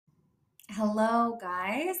Hello,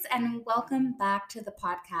 guys, and welcome back to the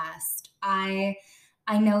podcast. I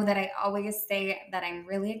know that I always say that I'm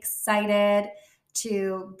really excited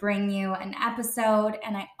to bring you an episode,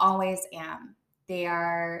 and I always am. They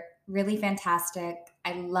are really fantastic.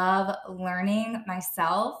 I love learning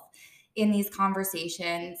myself in these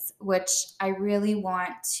conversations, which I really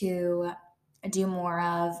want to do more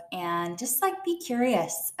of and just like be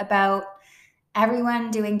curious about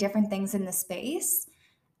everyone doing different things in the space.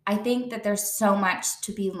 I think that there's so much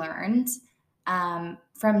to be learned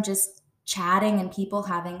from just chatting and people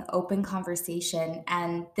having open conversation.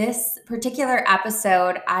 And this particular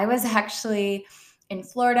episode, I was actually in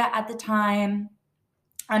Florida at the time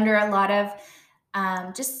under a lot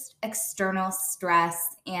of just external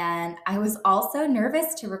stress. And I was also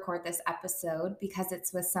nervous to record this episode because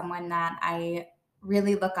it's with someone that I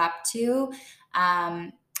really look up to.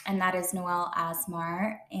 And that is Noel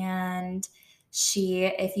Asmar. And she,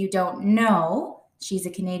 if you don't know, she's a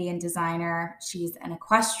Canadian designer. She's an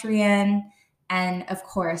equestrian. And of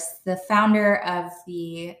course, the founder of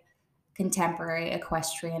the contemporary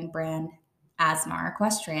equestrian brand, Asmar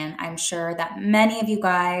Equestrian. I'm sure that many of you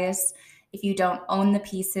guys, if you don't own the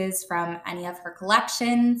pieces from any of her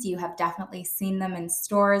collections, you have definitely seen them in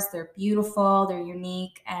stores. They're beautiful, they're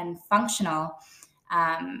unique and functional.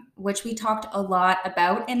 Which we talked a lot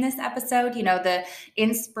about in this episode, the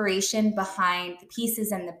inspiration behind the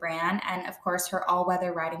pieces and the brand. And of course, her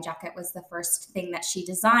all-weather riding jacket was the first thing that she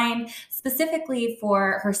designed specifically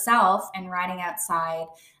for herself and riding outside.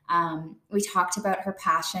 We talked about her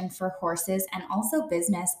passion for horses and also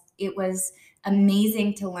business. It was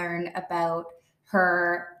amazing to learn about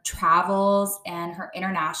her travels and her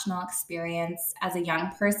international experience as a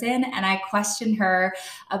young person. And I questioned her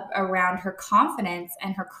around her confidence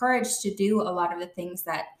and her courage to do a lot of the things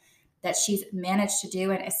that she's managed to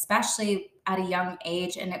do, and especially at a young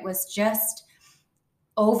age. And it was just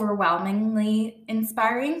overwhelmingly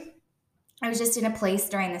inspiring. I was just in a place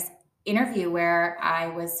during this interview where I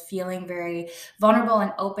was feeling very vulnerable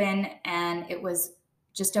and open, and it was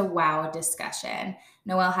just a wow discussion.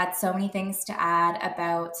 Noel had so many things to add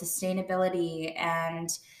about sustainability and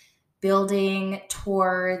building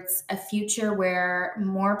towards a future where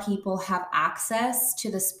more people have access to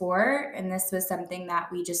the sport. And this was something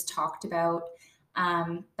that we just talked about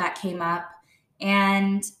that came up.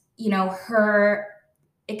 And, her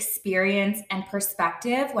experience and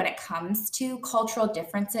perspective when it comes to cultural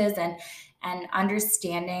differences and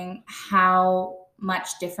understanding how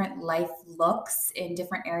much different life looks in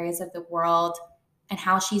different areas of the world and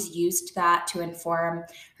how she's used that to inform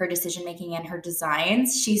her decision making and her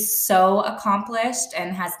designs. She's so accomplished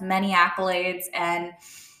and has many accolades, and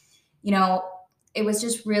it was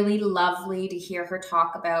just really lovely to hear her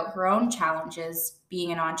talk about her own challenges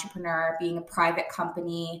being an entrepreneur, being a private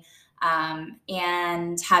company,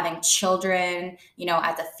 and having children,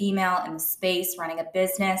 as a female in the space, running a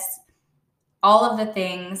business. All of the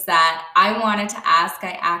things that I wanted to ask,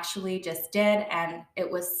 I actually just did, and it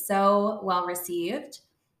was so well received.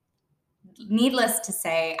 Needless to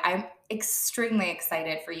say, I'm extremely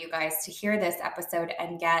excited for you guys to hear this episode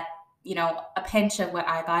and get, a pinch of what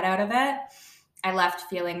I got out of it. I left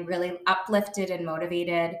feeling really uplifted and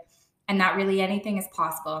motivated, and that really anything is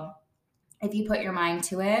possible if you put your mind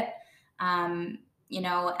to it. And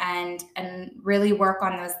really work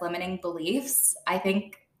on those limiting beliefs. I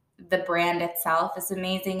think the brand itself is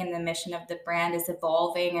amazing, and the mission of the brand is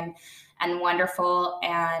evolving and wonderful.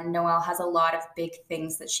 And Noelle has a lot of big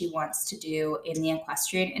things that she wants to do in the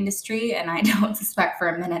equestrian industry, and I don't suspect for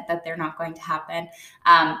a minute that they're not going to happen.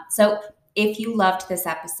 So if you loved this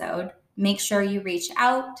episode, make sure you reach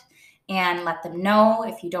out and let them know.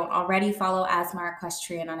 If you don't already follow Asmar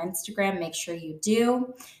Equestrian on Instagram, make sure you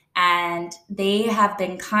do. And they have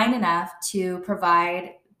been kind enough to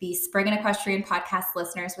provide the Spring and Equestrian podcast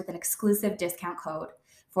listeners with an exclusive discount code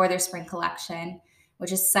for their spring collection,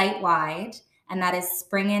 which is site-wide, and that is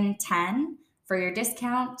SPRINGIN10 for your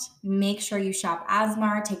discount. Make sure you shop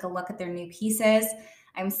Asmar, take a look at their new pieces.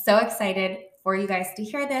 I'm so excited for you guys to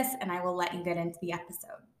hear this, and I will let you get into the episode.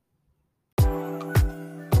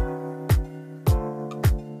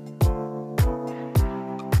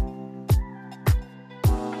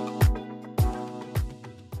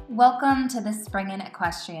 Welcome to the Spring and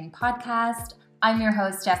Equestrian podcast. I'm your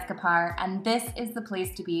host, Jessica Parr, and this is the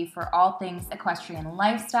place to be for all things equestrian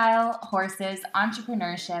lifestyle, horses,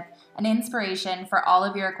 entrepreneurship, and inspiration for all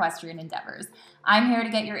of your equestrian endeavors. I'm here to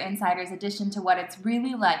get your insider's edition to what it's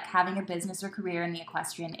really like having a business or career in the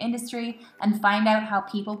equestrian industry and find out how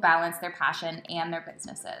people balance their passion and their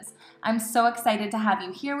businesses. I'm so excited to have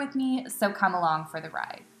you here with me, so come along for the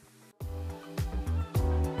ride.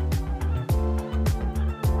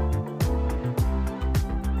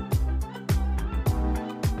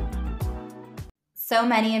 So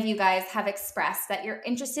many of you guys have expressed that you're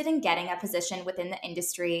interested in getting a position within the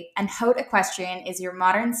industry, and Haute Equestrian is your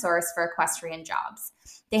modern source for equestrian jobs.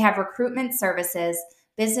 They have recruitment services,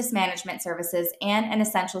 business management services, and an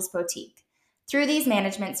essentials boutique. Through these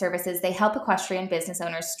management services, they help equestrian business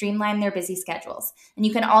owners streamline their busy schedules. And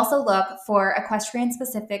you can also look for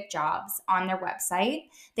equestrian-specific jobs on their website.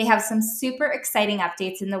 They have some super exciting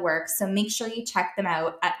updates in the works, so make sure you check them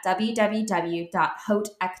out at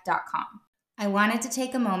www.hautec.com. I wanted to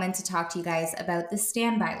take a moment to talk to you guys about the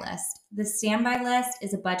Standby List. The Standby List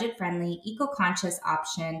is a budget-friendly, eco-conscious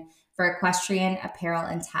option for equestrian apparel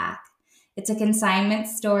and tack. It's a consignment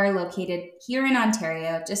store located here in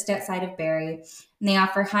Ontario, just outside of Barrie, and they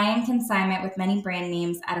offer high-end consignment with many brand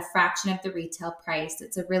names at a fraction of the retail price.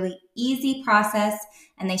 It's a really easy process,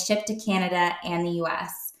 and they ship to Canada and the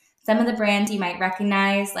US. Some of the brands you might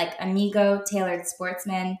recognize, like Amigo, Tailored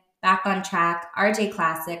Sportsman, Back on Track, RJ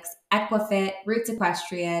Classics, Equifit, Roots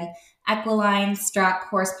Equestrian, Equiline, Struck,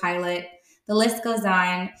 Horse Pilot. The list goes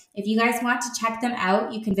on. If you guys want to check them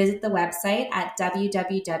out, you can visit the website at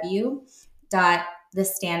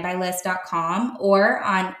www.thestandbylist.com or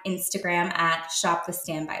on Instagram at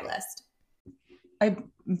shopthestandbylist.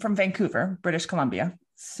 I'm from Vancouver, British Columbia.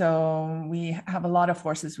 So we have a lot of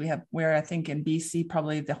horses. We're, I think in BC,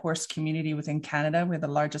 probably the horse community within Canada. We're the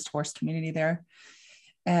largest horse community there.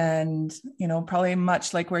 And, probably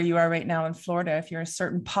much like where you are right now in Florida, if you're in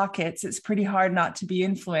certain pockets, it's pretty hard not to be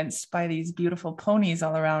influenced by these beautiful ponies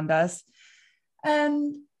all around us.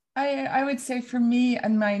 And I would say for me,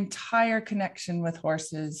 and my entire connection with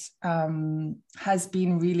horses has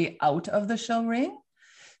been really out of the show ring.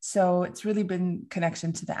 So it's really been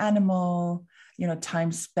connection to the animal,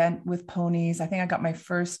 time spent with ponies. I think I got my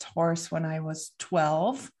first horse when I was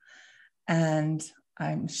 12, and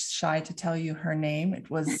I'm shy to tell you her name. It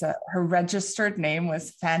was her registered name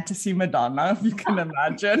was Fantasy Madonna, if you can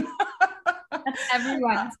imagine. That's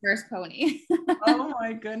everyone's first pony. Oh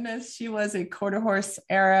my goodness. She was a quarter horse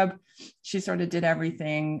Arab. She sort of did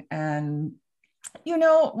everything. And,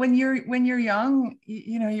 when you're young,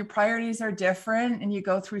 your priorities are different and you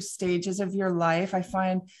go through stages of your life. I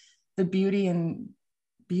find the beauty in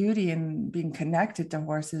being connected to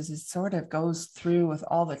horses, it sort of goes through with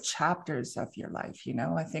all the chapters of your life.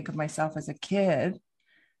 I think of myself as a kid,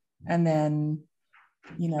 and then,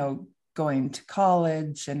 going to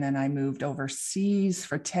college, and then I moved overseas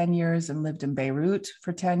for 10 years and lived in Beirut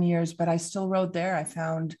for 10 years, but I still rode there. I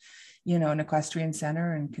found, an equestrian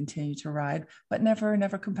center and continued to ride, but never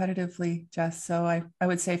competitively, Jess. So I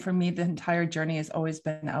would say for me, the entire journey has always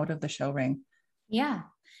been out of the show ring. Yeah.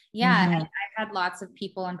 Yeah. Mm-hmm. I've had lots of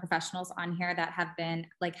people and professionals on here that have been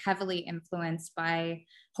heavily influenced by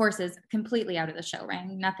horses completely out of the show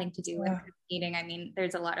ring, nothing to do with competing. I mean,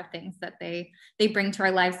 there's a lot of things that they bring to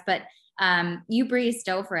our lives, but you breezed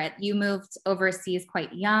over it. You moved overseas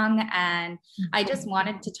quite young. And I just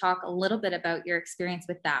wanted to talk a little bit about your experience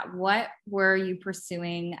with that. What were you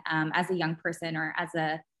pursuing as a young person or as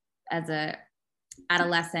a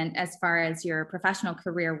adolescent as far as your professional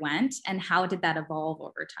career went, and how did that evolve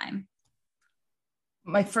over time?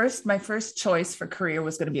 My first choice for career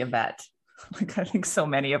was going to be a vet. I think so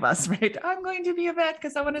many of us, right? I'm going to be a vet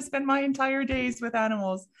because I want to spend my entire days with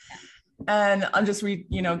animals. Yeah. And I'm just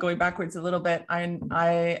going backwards a little bit.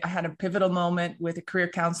 I had a pivotal moment with a career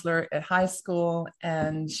counselor at high school,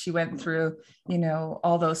 and she went through,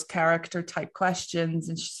 all those character type questions,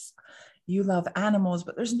 and she's, you love animals,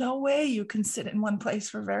 but there's no way you can sit in one place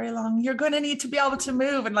for very long. You're going to need to be able to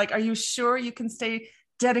move. And are you sure you can stay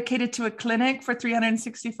dedicated to a clinic for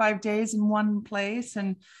 365 days in one place?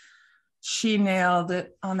 And she nailed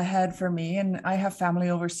it on the head for me. And I have family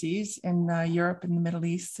overseas in Europe and the Middle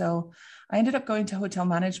East. So I ended up going to hotel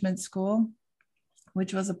management school,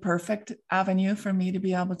 which was a perfect avenue for me to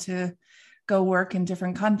be able to go work in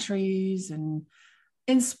different countries, and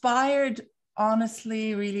inspired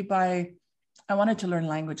honestly really by, I wanted to learn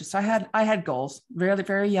languages. So I had goals very,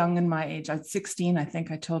 very young in my age. At 16, I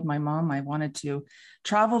think I told my mom I wanted to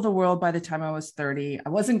travel the world by the time I was 30. I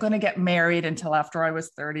wasn't going to get married until after I was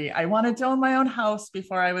 30. I wanted to own my own house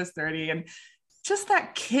before I was 30. And just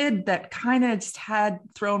that kid that kind of just had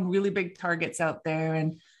thrown really big targets out there.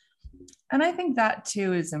 And I think that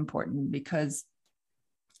too is important, because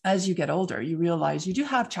as you get older, you realize you do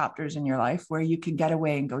have chapters in your life where you can get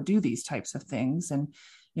away and go do these types of things. And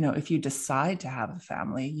if you decide to have a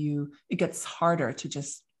family, it gets harder to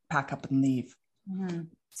just pack up and leave. Mm-hmm.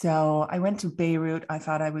 So I went to Beirut. I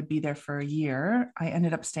thought I would be there for a year. I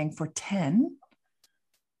ended up staying for 10.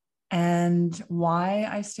 And why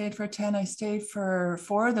I stayed for 10, I stayed for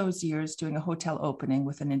 4 of those years doing a hotel opening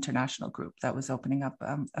with an international group that was opening up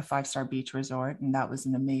a 5-star beach resort. And that was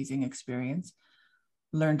an amazing experience.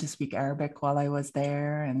 Learned to speak Arabic while I was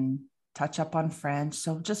there and touch up on French.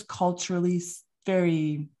 So just culturally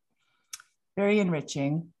very, very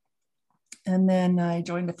enriching. And then I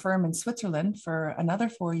joined a firm in Switzerland for another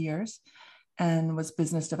 4 years and was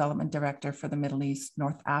business development director for the Middle East,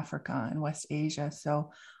 North Africa, and West Asia.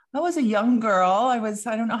 So I was a young girl. I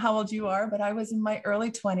don't know how old you are, but I was in my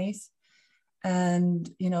early 20s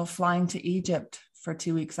and, flying to Egypt for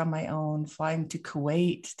 2 weeks on my own, flying to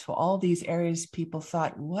Kuwait, to all these areas. People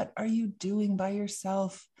thought, what are you doing by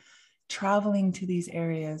yourself, traveling to these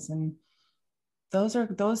areas? And those are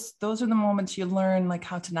the moments you learn like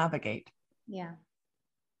how to navigate. Yeah.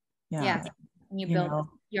 Yeah. And you build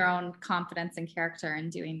your own confidence and character in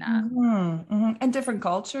doing that. And different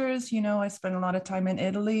cultures, I spent a lot of time in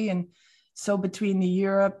Italy. And so between the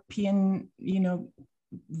European,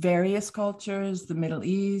 various cultures, the Middle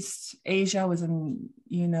East, Asia was in,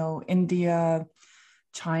 India,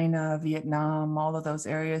 China, Vietnam, all of those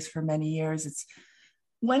areas for many years. It's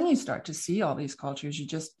when you start to see all these cultures, you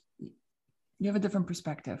have a different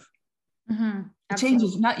perspective. It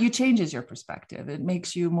changes your perspective. It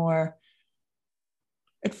makes you more,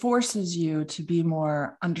 it forces you to be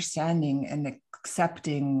more understanding and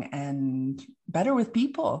accepting and better with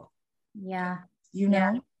people. Yeah.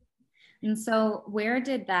 Yeah. And so where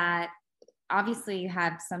did that, obviously you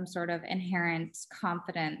had some sort of inherent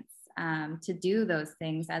confidence to do those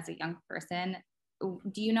things as a young person.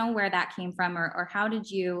 Do you know where that came from, or how did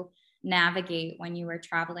you navigate when you were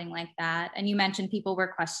traveling like that? And you mentioned people were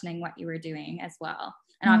questioning what you were doing as well.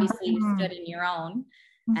 And obviously you stood in your own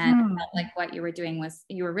and felt like what you were doing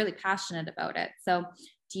you were really passionate about it. So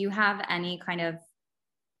do you have any kind of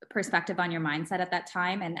perspective on your mindset at that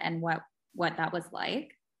time and what that was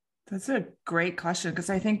like? That's a great question, because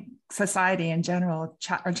I think society in general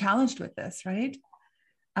are challenged with this, right?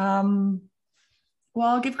 Well,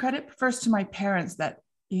 I'll give credit first to my parents that,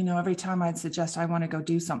 every time I'd suggest I want to go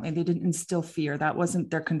do something, they didn't instill fear. That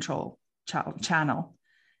wasn't their control channel.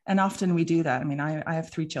 And often we do that. I mean, I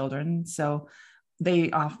have 3 children, so they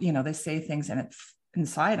say things and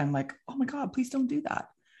inside I'm like, oh my God, please don't do that.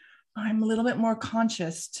 I'm a little bit more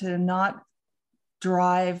conscious to not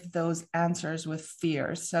drive those answers with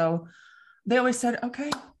fear. So they always said,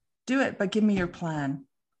 okay, do it, but give me your plan.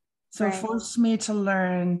 So it forced me to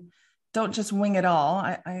learn, don't just wing it all.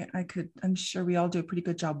 I'm sure we all do a pretty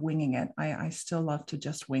good job winging it. I still love to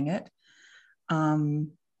just wing it.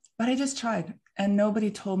 But I just tried, and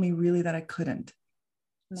nobody told me really that I couldn't.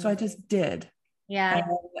 So I just did. Yeah.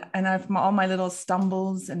 And I've all my little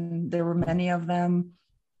stumbles, and there were many of them.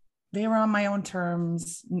 They were on my own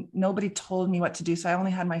terms. Nobody told me what to do. So I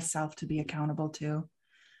only had myself to be accountable to.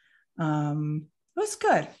 It was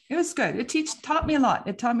good. It taught me a lot.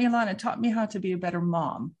 It taught me how to be a better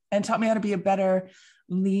mom, and taught me how to be a better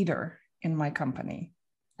leader in my company.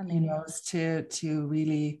 To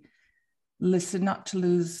really listen, not to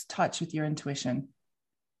lose touch with your intuition.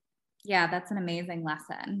 Yeah, that's an amazing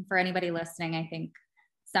lesson for anybody listening. I think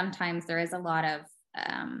sometimes there is a lot of,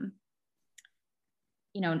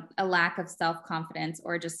 a lack of self-confidence,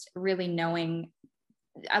 or just really knowing.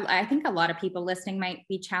 I think a lot of people listening might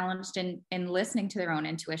be challenged in listening to their own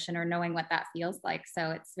intuition or knowing what that feels like.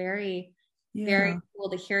 So it's very, very cool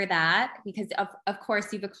to hear that, because of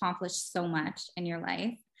course you've accomplished so much in your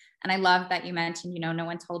life. And I love that you mentioned, no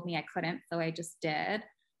one told me I couldn't, so I just did.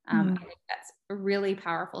 I think that's a really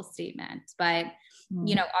powerful statement. But,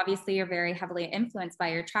 obviously you're very heavily influenced by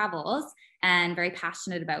your travels and very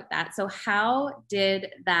passionate about that. So how did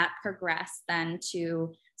that progress then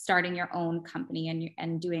to starting your own company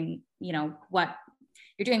and doing, what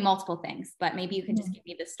you're doing, multiple things, but maybe you can just give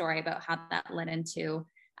me the story about how that led into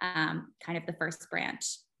kind of the first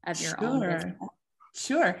branch of your own business.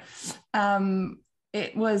 Sure.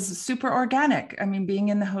 It was super organic. I mean, being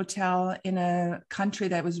in the hotel in a country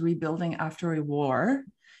that was rebuilding after a war,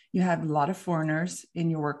 you have a lot of foreigners in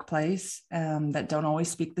your workplace that don't always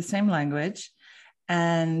speak the same language.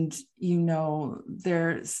 And,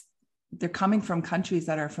 they're coming from countries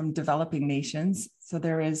that are from developing nations. So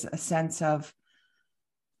there is a sense of,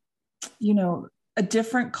 a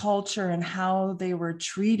different culture and how they were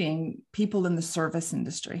treating people in the service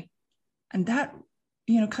industry. And that,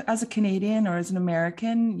 as a Canadian or as an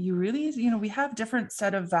American, you really, we have different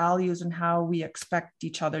set of values and how we expect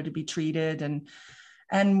each other to be treated.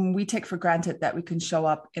 And we take for granted that we can show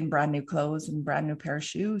up in brand new clothes and brand new pair of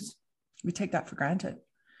shoes. We take that for granted.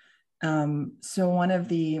 So one of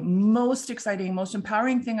the most exciting, most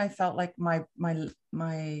empowering thing I felt like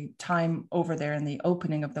my time over there in the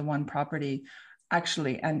opening of the one property,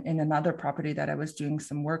 actually, and in another property that I was doing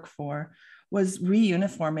some work for, was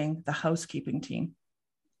reuniforming the housekeeping team.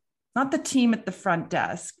 Not the team at the front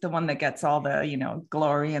desk, the one that gets all the,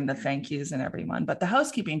 glory and the thank yous and everyone, but the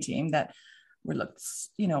housekeeping team that were looked,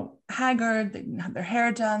 haggard. They didn't have their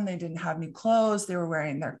hair done. They didn't have new clothes. They were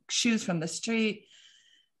wearing their shoes from the street,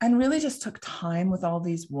 and really just took time with all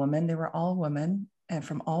these women. They were all women and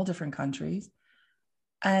from all different countries.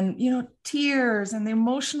 And, tears and the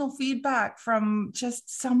emotional feedback from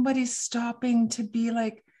just somebody stopping to be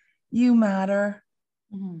like, you matter.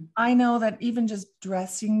 Mm-hmm. I know that even just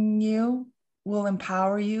dressing you will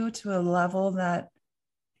empower you to a level that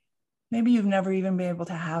maybe you've never even been able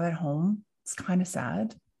to have at home. It's kind of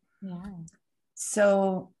sad. Yeah.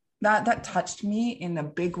 So that touched me in a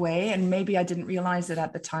big way. And maybe I didn't realize it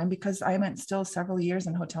at the time because I went still several years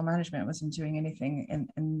in hotel management. I wasn't doing anything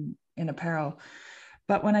in apparel.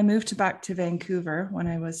 But when I moved back to Vancouver, when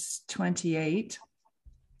I was 28,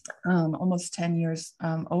 almost 10 years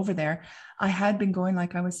over there, I had been going,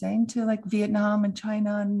 like I was saying, to like Vietnam and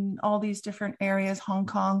China and all these different areas, Hong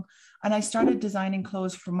Kong. And I started designing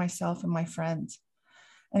clothes for myself and my friends.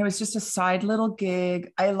 And it was just a side little gig.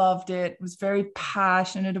 I loved it. Was very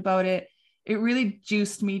passionate about it. It really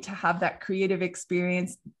juiced me to have that creative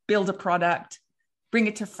experience, build a product, bring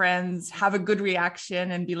it to friends, have a good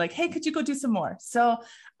reaction, and be like, hey, could you go do some more? So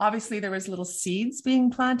obviously there was little seeds being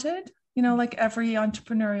planted, like every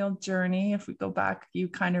entrepreneurial journey. If we go back, you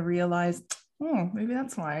kind of realize, maybe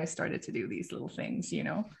that's why I started to do these little things,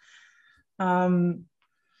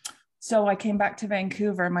 So I came back to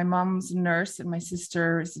Vancouver. My mom's a nurse and my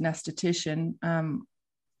sister is an esthetician.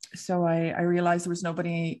 So I realized there was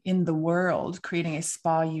nobody in the world creating a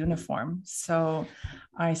spa uniform. So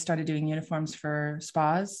I started doing uniforms for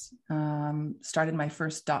spas, started my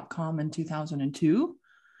first .com in 2002.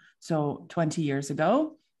 So 20 years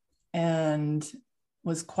ago, and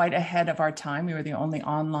was quite ahead of our time. We were the only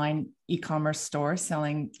online e-commerce store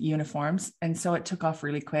selling uniforms. And so it took off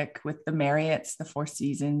really quick with the Marriotts, the Four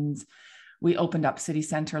Seasons. We opened up City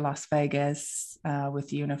Center, Las Vegas,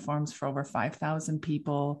 with uniforms for over 5,000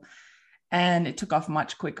 people. And it took off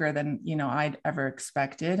much quicker than, I'd ever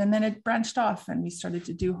expected. And then it branched off and we started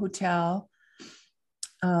to do hotel.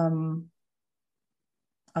 I'll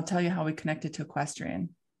tell you how we connected to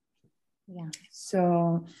equestrian. Yeah.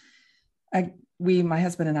 So my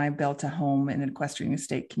husband and I built a home in an equestrian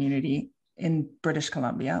estate community in British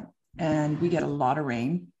Columbia, and we get a lot of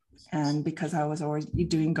rain. And because I was always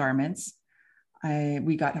doing garments,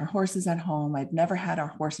 we got our horses at home. I'd never had our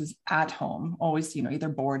horses at home, always, either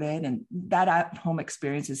boarded. And that at home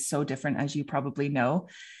experience is so different, as you probably know.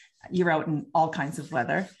 You're out in all kinds of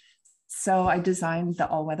weather. So I designed the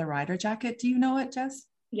all-weather rider jacket. Do you know it, Jess?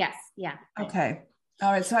 Yes. Yeah. Okay.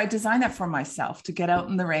 All right. So I designed that for myself to get out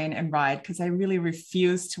in the rain and ride, because I really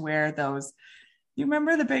refuse to wear those. You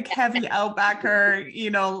remember the big heavy Outbacker,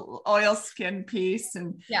 oilskin piece?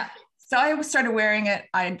 And yeah. So I started wearing it.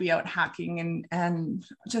 I'd be out hacking and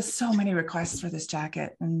just so many requests for this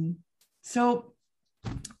jacket. And so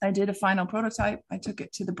I did a final prototype. I took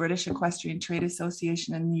it to the British Equestrian Trade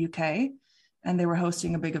Association in the UK, and they were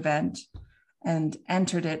hosting a big event, and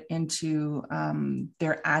entered it into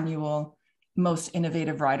their annual most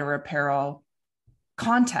innovative rider apparel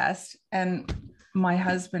contest. And my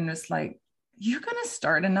husband was like, you're going to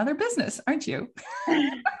start another business, aren't you?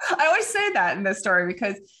 I always say that in this story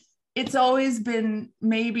because it's always been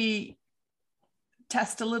maybe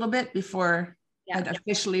test a little bit before I'd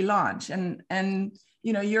officially launch. And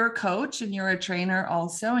you're a coach and you're a trainer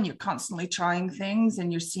also, and you're constantly trying things,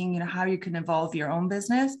 and you're seeing, how you can evolve your own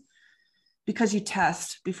business, because you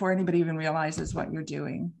test before anybody even realizes what you're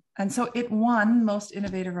doing. And so it won Most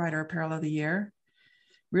Innovative Rider Apparel of the Year.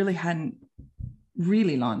 Really hadn't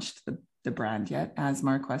really launched the brand yet,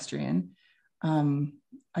 Asmar Equestrian.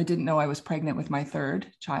 I didn't know I was pregnant with my third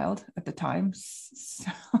child at the time.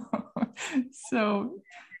 So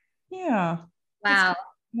yeah. Wow.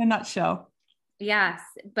 In a nutshell. Yes.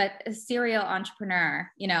 But a serial entrepreneur,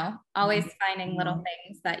 always finding little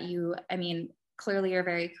things that clearly you're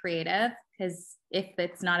very creative, because if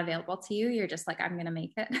it's not available to you, you're just like, I'm going to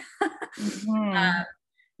make it. Mm-hmm.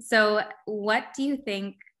 So what do you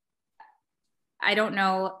think, I don't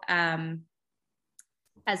know,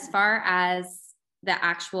 as far as the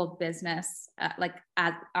actual business,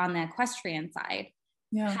 on the equestrian side,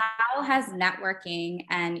 how has networking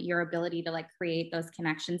and your ability to create those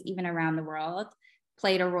connections even around the world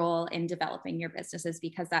played a role in developing your businesses?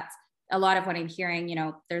 Because that's a lot of what I'm hearing,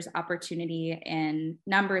 there's opportunity in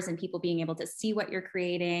numbers and people being able to see what you're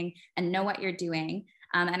creating and know what you're doing.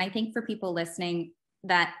 And I think for people listening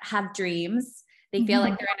that have dreams, they feel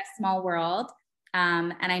like they're in a small world.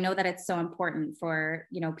 And I know that it's so important for,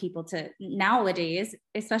 people to nowadays,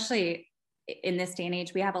 especially in this day and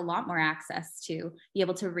age, we have a lot more access to be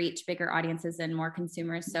able to reach bigger audiences and more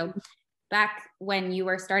consumers. So back when you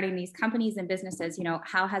were starting these companies and businesses,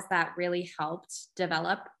 how has that really helped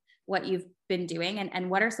develop what you've been doing? And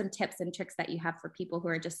what are some tips and tricks that you have for people who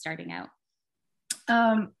are just starting out?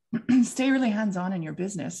 Stay really hands-on in your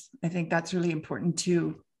business. I think that's really important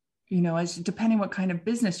too. As depending what kind of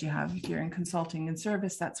business you have, if you're in consulting and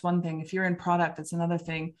service, that's one thing. If you're in product, that's another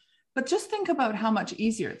thing. But just think about how much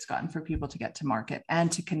easier it's gotten for people to get to market and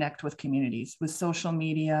to connect with communities with social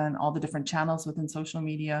media and all the different channels within social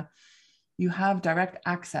media. You have direct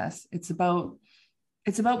access. It's about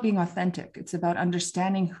being authentic. It's about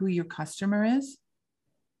understanding who your customer is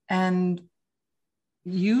and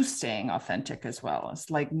you staying authentic as well. It's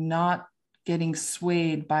like not getting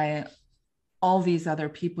swayed by all these other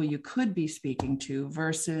people you could be speaking to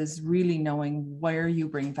versus really knowing where you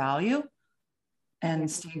bring value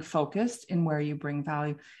and staying focused in where you bring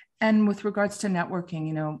value. And with regards to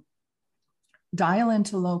networking, dial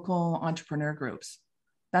into local entrepreneur groups.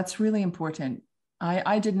 That's really important.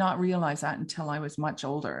 I did not realize that until I was much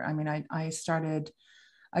older. I mean,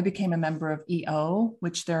 I became a member of EO,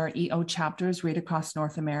 which there are EO chapters right across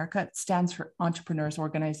North America. It stands for Entrepreneurs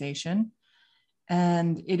Organization.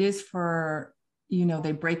 And it is for,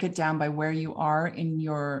 they break it down by where you are in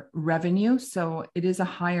your revenue. So it is a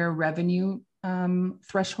higher revenue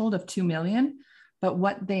threshold of 2 million. But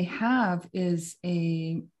what they have is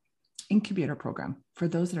a incubator program for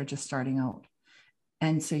those that are just starting out.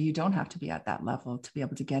 And so you don't have to be at that level to be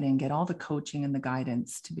able to get all the coaching and the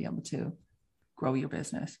guidance to be able to grow your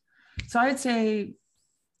business. So I'd say,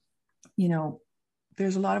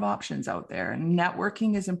 there's a lot of options out there, and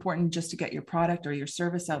networking is important just to get your product or your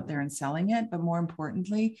service out there and selling it. But more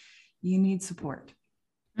importantly, you need support.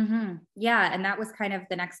 Mm-hmm. Yeah. And that was kind of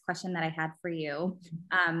the next question that I had for you,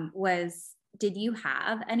 was, did you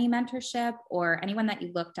have any mentorship or anyone that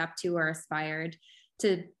you looked up to or aspired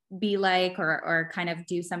to be like, or kind of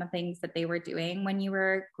do some of the things that they were doing when you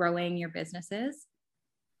were growing your businesses?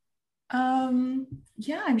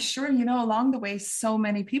 Yeah, I'm sure, along the way, so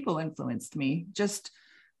many people influenced me, just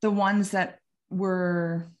the ones that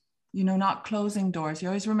were, not closing doors. You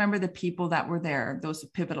always remember the people that were there, those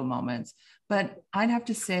pivotal moments. But I'd have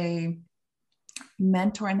to say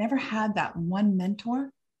mentor. I never had that one mentor,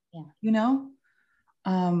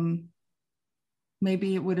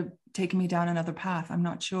 maybe it would have taken me down another path. I'm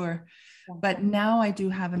not sure. But now I do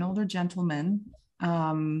have an older gentleman,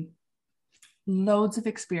 loads of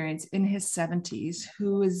experience in his 70s,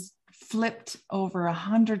 who has flipped over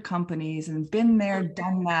 100 companies and been there,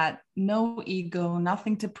 done that, no ego,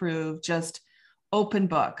 nothing to prove, just open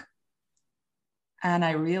book. And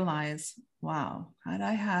I realized, wow, had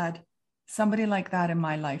I had somebody like that in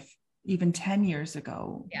my life even 10 years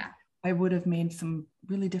ago, I would have made some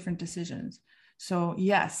really different decisions. So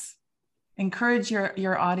yes, encourage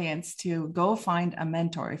your audience to go find a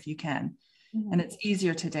mentor if you can. Mm-hmm. And it's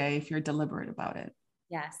easier today if you're deliberate about it.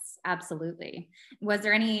 Yes, absolutely. Was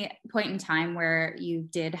there any point in time where you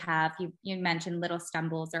did have, you mentioned little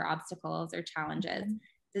stumbles or obstacles or challenges?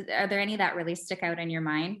 Mm-hmm. Are there any that really stick out in your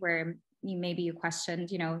mind where you questioned,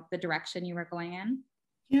 the direction you were going in?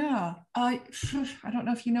 Yeah. I don't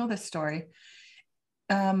know if you know this story.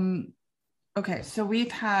 Okay. So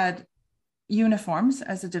we've had uniforms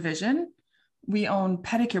as a division. We own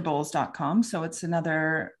pedicurebowls.com. So it's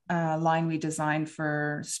another line we designed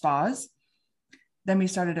for spas. Then we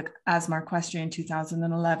started Asmar Equestrian in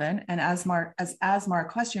 2011. And as Asmar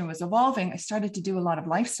Equestrian was evolving, I started to do a lot of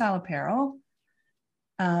lifestyle apparel,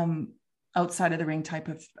 outside of the ring type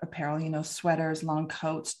of apparel, sweaters, long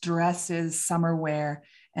coats, dresses, summer wear.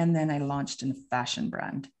 And then I launched a fashion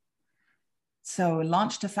brand. So we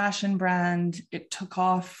launched a fashion brand. It took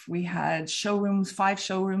off. We had 5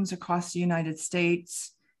 showrooms across the United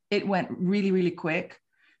States. It went really, really quick.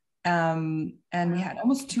 And we had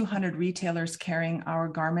almost 200 retailers carrying our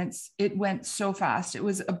garments. It went so fast. It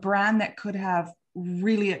was a brand that could have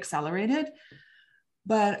really accelerated,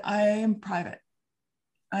 but I am private.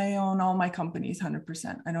 I own all my companies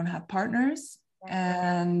 100%. I don't have partners.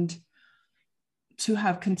 And to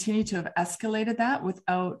have continued to have escalated that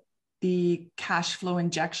without the cash flow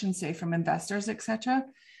injection, say from investors, etc.,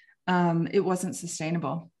 it wasn't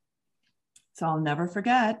sustainable. So I'll never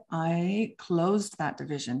forget, I closed that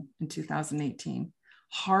division in 2018.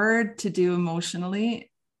 Hard to do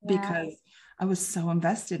emotionally because I was so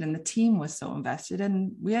invested and the team was so invested,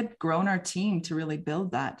 and we had grown our team to really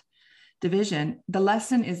build that division. The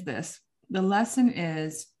lesson is this. The lesson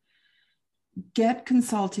is get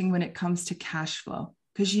consulting when it comes to cash flow,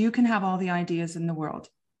 because you can have all the ideas in the world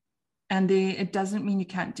and it doesn't mean you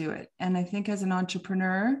can't do it. And I think as an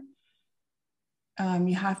entrepreneur,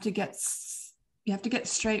 you have to get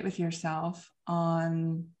straight with yourself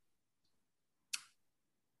on,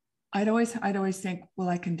 I'd always think, well,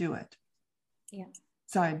 I can do it. Yeah.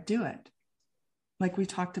 So I'd do it. Like we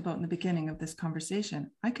talked about in the beginning of this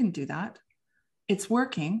conversation, I can do that. It's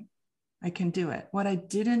working. I can do it. What I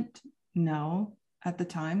didn't know at the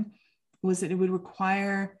time was that it would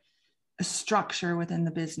require a structure within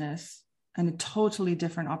the business and a totally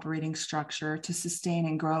different operating structure to sustain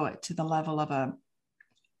and grow it to the level of a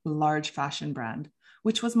large fashion brand,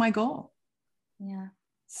 which was my goal. Yeah.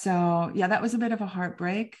 So yeah, that was a bit of a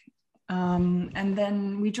heartbreak. And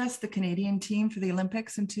then we dressed the Canadian team for the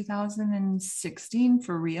Olympics in 2016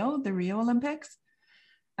 for the Rio Olympics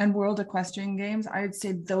and World Equestrian Games. I would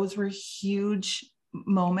say those were huge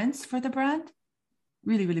moments for the brand,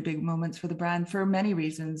 really, really big moments for the brand for many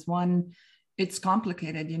reasons. One, it's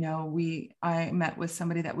complicated. You know, I met with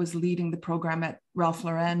somebody that was leading the program at Ralph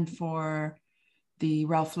Lauren for the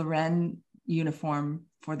Ralph Lauren uniform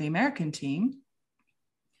for the American team.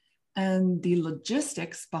 And the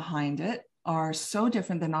logistics behind it are so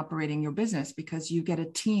different than operating your business, because you get a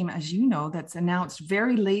team, as you know, that's announced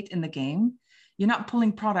very late in the game. You're not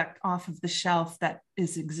pulling product off of the shelf that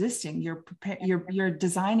is existing. You're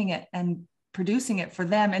designing it and producing it for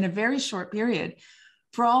them in a very short period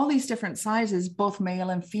for all these different sizes, both male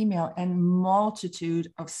and female, and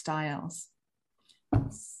multitude of styles.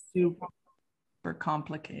 Super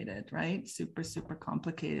complicated, right? Super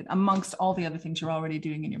complicated amongst all the other things you're already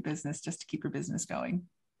doing in your business just to keep your business going.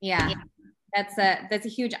 Yeah. That's a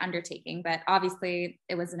huge undertaking, but obviously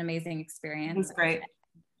it was an amazing experience. It was great.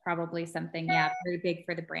 Probably something, very big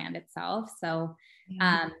for the brand itself. So,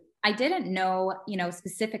 I didn't know,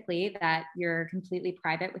 specifically that you're completely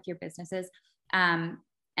private with your businesses.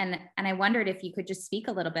 And I wondered if you could just speak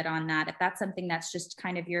a little bit on that. If that's something that's just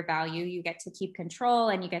kind of your value, you get to keep control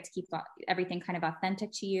and you get to keep everything kind of authentic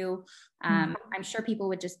to you. I'm sure people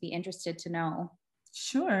would just be interested to know.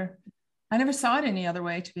 Sure. I never saw it any other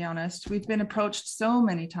way, to be honest. We've been approached so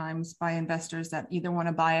many times by investors that either want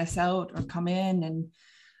to buy us out or come in and,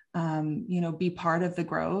 be part of the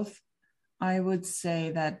growth. I would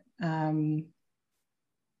say that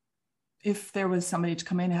if there was somebody to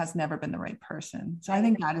come in, it has never been the right person. So I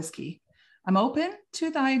think that is key. I'm open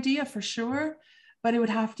to the idea for sure, but it would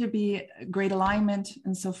have to be great alignment.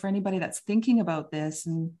 And so for anybody that's thinking about this,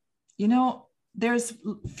 and, there's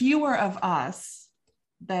fewer of us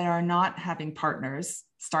that are not having partners,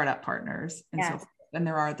 startup partners. And so and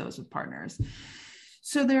there are those with partners.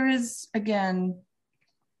 So there is, again,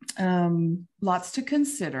 lots to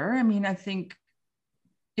consider. I mean, I think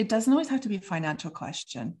it doesn't always have to be a financial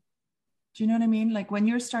question. Do you know what I mean? Like when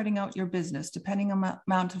you're starting out your business, depending on the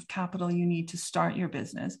amount of capital you need to start your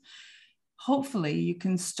business, hopefully you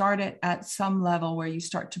can start it at some level where you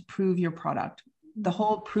start to prove your product. The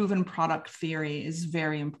whole proven product theory is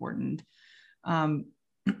very important.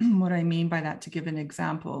 What I mean by that, to give an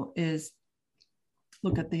example, is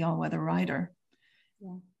look at the all-weather rider.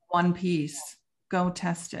 Yeah. One piece, go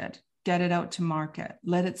test it, get it out to market,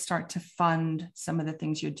 let it start to fund some of the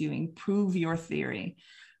things you're doing, prove your theory,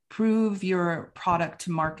 prove your product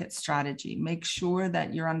to market strategy, make sure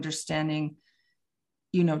that you're understanding,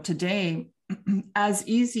 today, as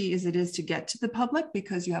easy as it is to get to the public,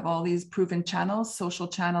 because you have all these proven channels, social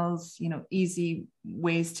channels, easy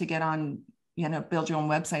ways to get on, build your own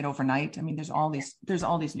website overnight. I mean, there's all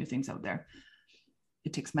these new things out there.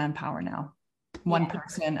 It takes manpower now. One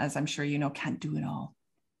person, as I'm sure can't do it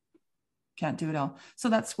all. So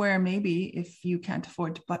that's where maybe if you can't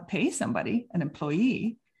afford to pay somebody, an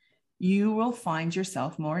employee, you will find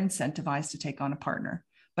yourself more incentivized to take on a partner.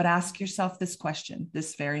 But ask yourself this question,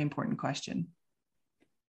 this very important question.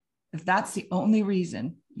 If that's the only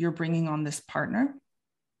reason you're bringing on this partner,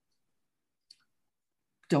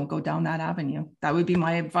 don't go down that avenue. That would be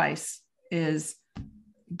my advice, is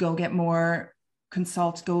go get more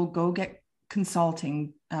go get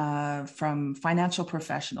consulting from financial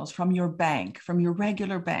professionals, from your bank, from your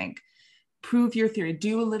regular bank. Prove your theory,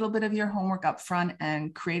 do a little bit of your homework up front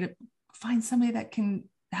and find somebody that can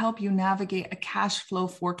help you navigate a cash flow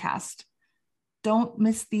forecast. Don't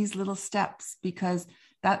miss these little steps, because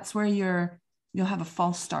that's where you'll have a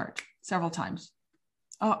false start several times.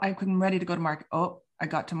 Oh, I'm ready to go to market. Oh, I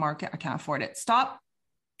got to market. I can't afford it. Stop,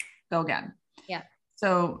 go again. Yeah.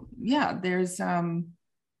 So yeah, there's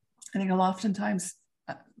I think oftentimes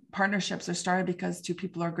partnerships are started because two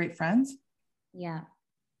people are great friends. Yeah.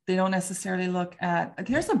 They don't necessarily look at,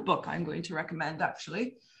 here's a book I'm going to recommend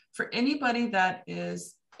actually for anybody that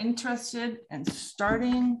is interested in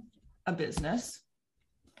starting a business.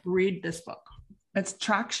 Read this book. It's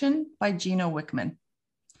Traction by Gino Wickman.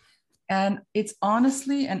 And it's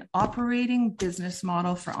honestly an operating business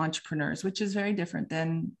model for entrepreneurs, which is very different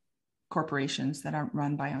than corporations that aren't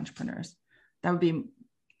run by entrepreneurs. That would be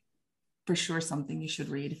for sure something you should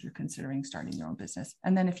read if you're considering starting your own business.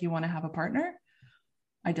 And then if you want to have a partner,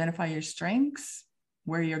 identify your strengths,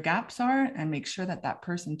 where your gaps are, and make sure that that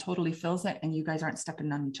person totally fills it and you guys aren't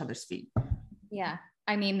stepping on each other's feet. Yeah.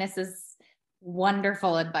 I mean, this is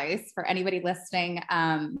wonderful advice for anybody listening.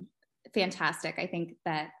 Fantastic. I think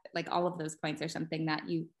that like all of those points are something that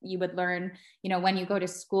you would learn, you know, when you go to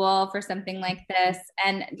school for something like this,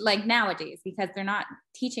 and like nowadays, because they're not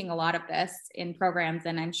teaching a lot of this in programs.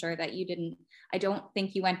 And I'm sure that I don't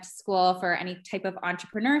think you went to school for any type of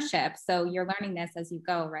entrepreneurship. So you're learning this as you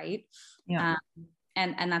go, right? Yeah.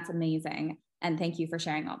 And that's amazing. And thank you for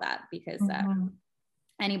sharing all that, because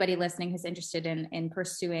anybody listening who's interested in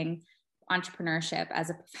pursuing entrepreneurship as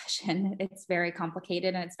a profession, it's very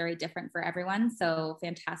complicated and it's very different for everyone. So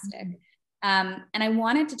fantastic. And I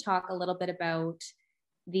wanted to talk a little bit about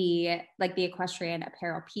the equestrian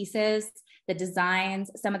apparel pieces, the designs,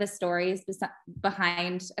 some of the stories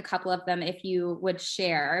behind a couple of them, if you would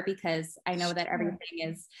share, because I know that everything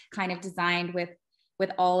is kind of designed with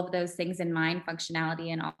all of those things in mind,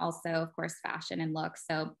 functionality, and also of course fashion and look.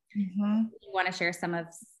 So you want to share some of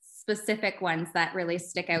specific ones that really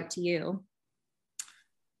stick out to you?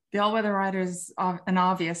 The all-weather rider is an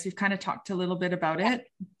obvious. We've kind of talked a little bit about it,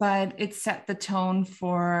 but it set the tone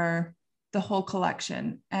for the whole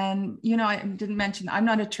collection. And, you know, I didn't mention, I'm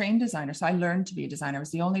not a trained designer, so I learned to be a designer. I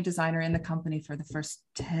was the only designer in the company for the first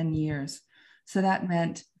 10 years. So that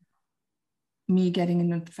meant me getting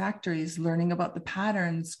into the factories, learning about the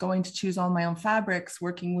patterns, going to choose all my own fabrics,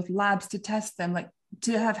 working with labs to test them, like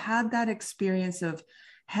to have had that experience of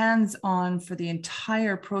hands-on for the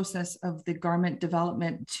entire process of the garment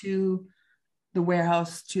development to the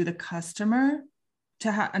warehouse, to the customer, to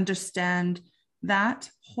understand that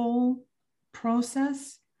whole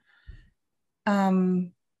process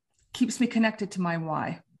keeps me connected to my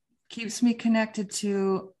why, keeps me connected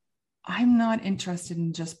to, I'm not interested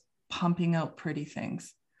in just pumping out pretty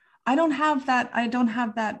things. I don't have that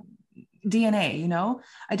DNA, you know.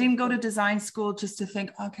 I didn't go to design school just to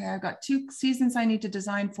think, okay, I've got 2 seasons I need to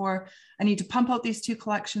design for. I need to pump out these 2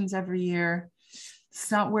 collections every year.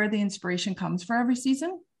 It's not where the inspiration comes for every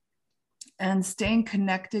season. And staying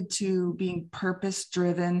connected to being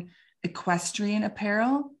purpose-driven equestrian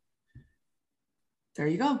apparel. There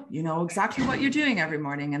you go. You know exactly what you're doing every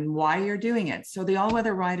morning and why you're doing it. So the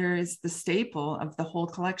all-weather rider is the staple of the whole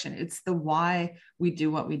collection. It's the why we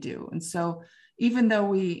do what we do. And so even though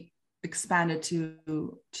we expanded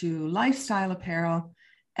to lifestyle apparel,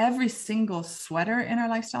 every single sweater in our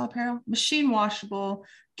lifestyle apparel, machine washable,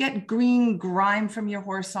 get green grime from your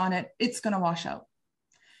horse on it, it's going to wash out.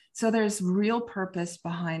 So there's real purpose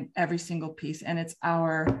behind every single piece, and it's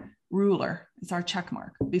our ruler, it's our check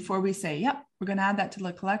mark before we say, yep, we're going to add that to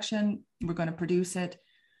the collection, we're going to produce it.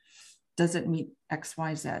 Does it meet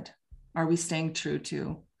XYZ? Are we staying true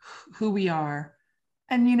to who we are?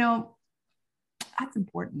 And you know, that's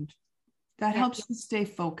important. That helps you stay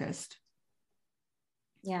focused.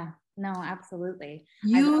 Yeah, no, absolutely.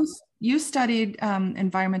 You studied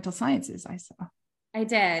environmental sciences, I saw. I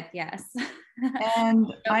did, yes. And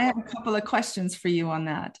I have a couple of questions for you on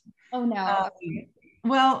that. Oh, no.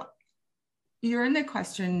 Well, you're in the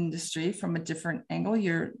equestrian industry from a different angle.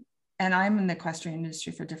 And I'm in the equestrian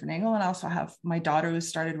industry for a different angle. And I also have my daughter who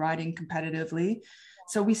started riding competitively.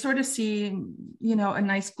 So we sort of see, you know, a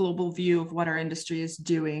nice global view of what our industry is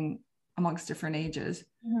doing amongst different ages.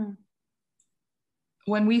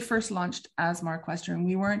 When we first launched Asmar Equestrian,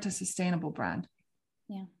 we weren't a sustainable brand.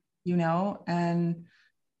 Yeah. You know, and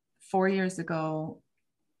 4 years ago,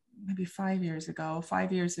 maybe 5 years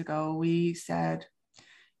ago, we said,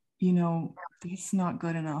 you know, it's not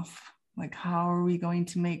good enough. Like, how are we going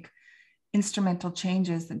to make instrumental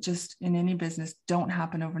changes that just in any business don't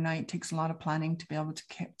happen overnight? It takes a lot of planning to be able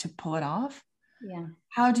to pull it off. Yeah.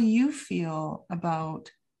 How do you feel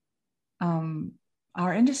about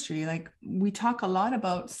our industry? Like, we talk a lot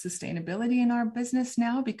about sustainability in our business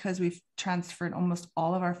now because we've transferred almost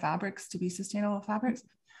all of our fabrics to be sustainable fabrics,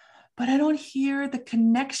 but I don't hear the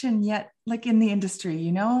connection yet, like in the industry,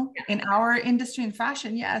 you know, in our industry in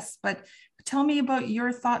fashion. Yes. But tell me about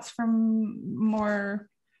your thoughts from more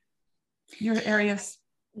your areas.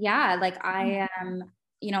 Yeah. Like I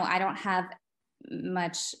I don't have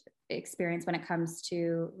much experience when it comes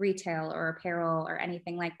to retail or apparel or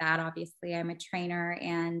anything like that. Obviously, I'm a trainer.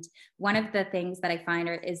 And one of the things that I find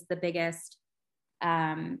is the biggest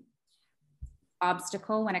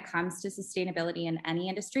obstacle when it comes to sustainability in any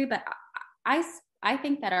industry. But I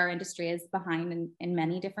think that our industry is behind in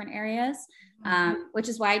many different areas, which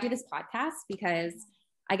is why I do this podcast, because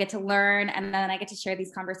I get to learn and then I get to share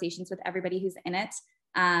these conversations with everybody who's in it.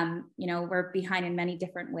 We're behind in many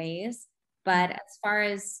different ways, but as far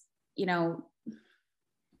as,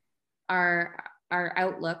 our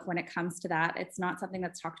outlook when it comes to that, it's not something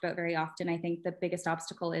that's talked about very often. I think the biggest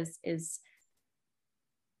obstacle is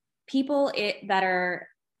people that are,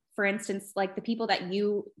 for instance, like the people that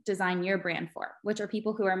you design your brand for, which are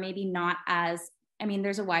people who are maybe not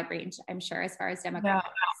there's a wide range, I'm sure, as far as demographics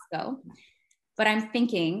go. But I'm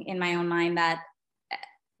thinking in my own mind that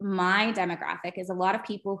my demographic is a lot of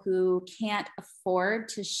people who can't afford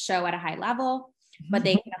to show at a high level, but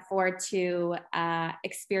they can afford to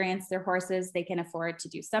experience their horses. They can afford to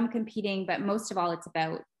do some competing, but most of all, it's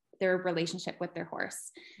about their relationship with their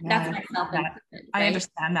horse. Yeah, that's myself. Right? I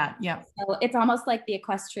understand that. Yeah. So it's almost like the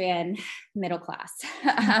equestrian middle class,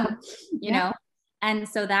 you know? And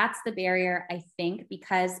so that's the barrier, I think,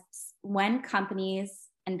 because when companies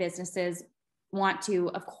and businesses want to,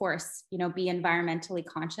 of course, be environmentally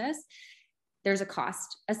conscious, there's a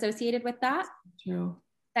cost associated with that. True.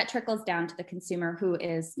 That trickles down to the consumer, who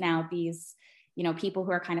is now these, people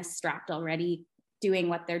who are kind of strapped already, doing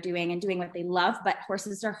what they're doing and doing what they love, but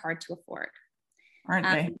horses are hard to afford. Aren't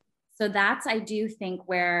they? So that's, I do think,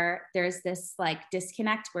 where there's this like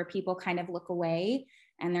disconnect where people kind of look away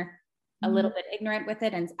and they're a little bit ignorant with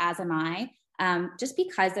it. And as am I, just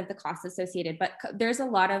because of the costs associated, but there's a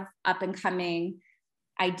lot of up and coming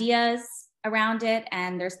ideas around it.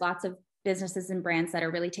 And there's lots of businesses and brands that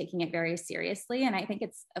are really taking it very seriously. And I think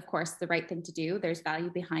it's, of course, the right thing to do. There's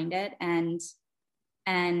value behind it. And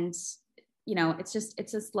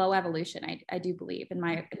it's a slow evolution. I do believe in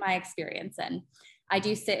my experience. And I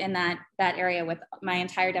do sit in that area with my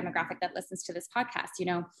entire demographic that listens to this podcast.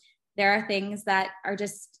 There are things that are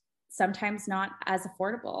just sometimes not as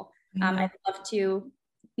affordable. I'd love to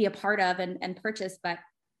be a part of and purchase,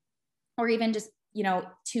 or even just,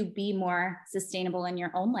 to be more sustainable in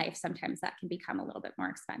your own life. Sometimes that can become a little bit more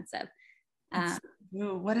expensive.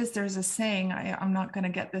 There's a saying, I'm not going to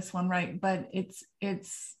get this one right, but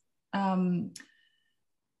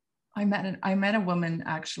I met a woman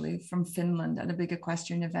actually from Finland at a big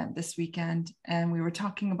equestrian event this weekend, and we were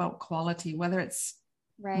talking about quality, whether it's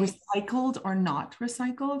recycled or not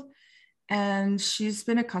recycled. And she's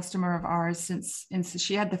been a customer of ours since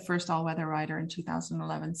she had the first all-weather rider in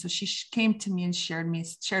 2011. So she came to me and shared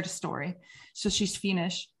a story. So she's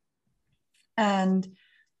Finnish, and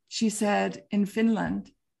she said, in Finland,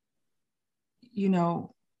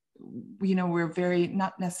 we're very,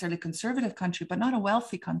 not necessarily conservative country, but not a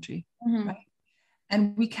wealthy country, right?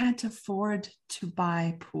 And we can't afford to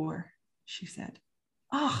buy poor, she said.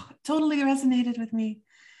 Oh, totally resonated with me.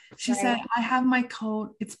 She said, I have my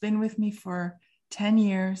coat. It's been with me for 10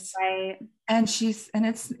 years. Right. And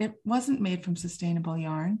it wasn't made from sustainable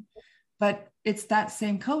yarn, but it's that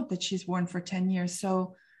same coat that she's worn for 10 years.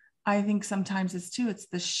 So I think sometimes it's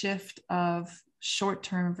the shift of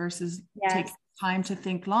short-term versus take time to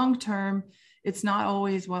think long-term. It's not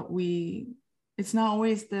always the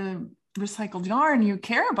recycled yarn you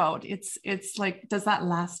care about. It's like, does that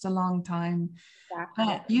last a long time?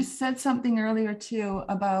 Exactly. You said something earlier too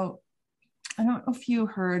about, I don't know if you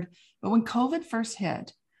heard, but when COVID first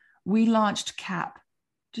hit, we launched CAP.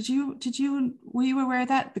 Were you aware of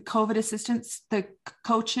that? The COVID assistance, the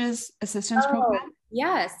coaches assistance program?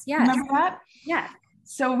 Yes. Remember that? Yeah.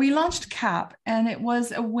 So we launched CAP, and it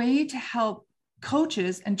was a way to help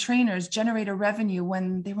coaches and trainers generate a revenue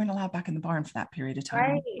when they weren't allowed back in the barn for that period of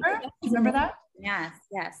time. Right. Do you remember that? Yes.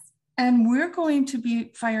 And we're going to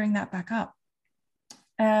be firing that back up.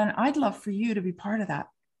 And I'd love for you to be part of that.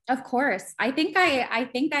 Of course. I think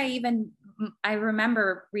I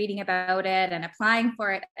remember reading about it and applying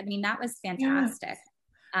for it. I mean, that was fantastic.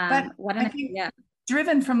 But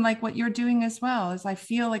driven from like what you're doing as well, is I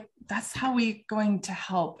feel like that's how we're going to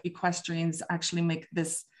help equestrians actually make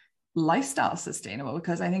this lifestyle sustainable,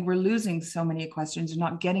 because I think we're losing so many equestrians and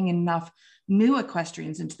not getting enough new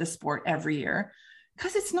equestrians into the sport every year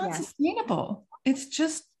because it's not sustainable. It's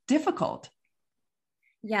just difficult.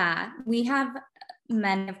 Yeah, we have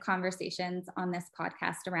many of conversations on this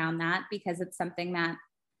podcast around that, because it's something that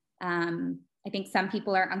I think some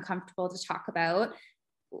people are uncomfortable to talk about,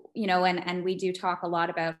 and we do talk a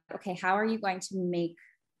lot about, okay, how are you going to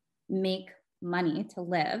make money to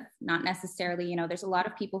live, not necessarily, you know, there's a lot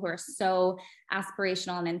of people who are so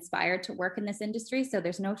aspirational and inspired to work in this industry. So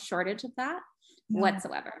there's no shortage of that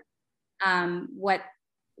whatsoever.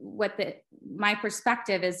 My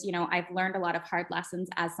perspective is, you know, I've learned a lot of hard lessons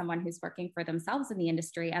as someone who's working for themselves in the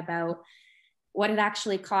industry about what it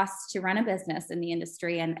actually costs to run a business in the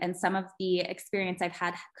industry, and some of the experience I've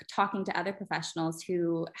had talking to other professionals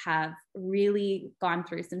who have really gone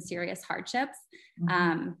through some serious hardships.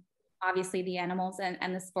 Obviously the animals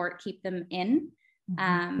and the sport keep them in,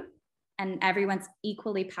 and everyone's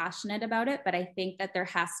equally passionate about it. But I think that there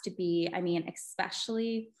has to be, I mean,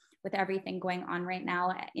 especially with everything going on right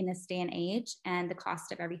now in this day and age and the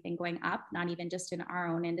cost of everything going up, not even just in our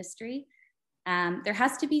own industry, there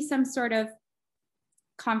has to be some sort of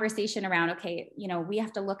conversation around, okay, you know, we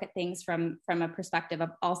have to look at things from a perspective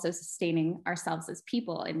of also sustaining ourselves as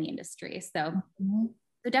people in the industry. So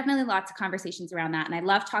definitely lots of conversations around that. And I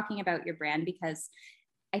love talking about your brand because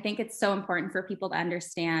I think it's so important for people to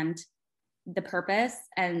understand the purpose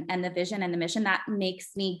and the vision and the mission that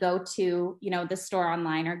makes me go to, you know, the store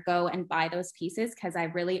online or go and buy those pieces, because I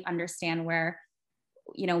really understand where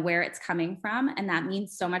it's coming from. And that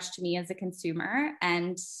means so much to me as a consumer.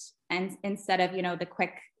 And instead of, you know, the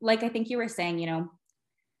quick, like I think you were saying, you know,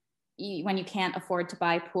 when you can't afford to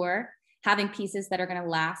buy poor, having pieces that are going to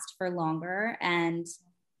last for longer and,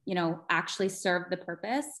 you know, actually serve the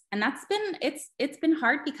purpose. And that's been, it's been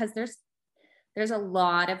hard because there's a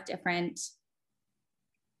lot of different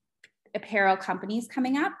apparel companies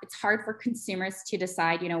coming up. It's hard for consumers to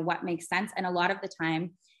decide, you know, what makes sense. And a lot of the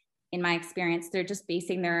time, in my experience, they're just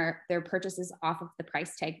basing their purchases off of the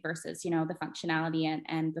price tag versus, you know, the functionality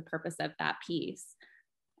and the purpose of that piece.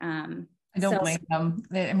 I don't blame them.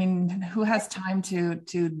 I mean, who has time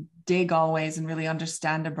to dig always and really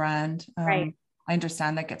understand a brand? Right. I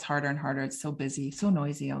understand that gets harder and harder. It's so busy, so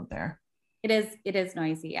noisy out there. It is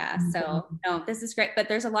noisy. Yeah. So no, this is great. But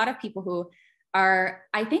there's a lot of people who are,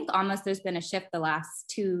 I think almost there's been a shift the last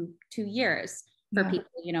two years for people,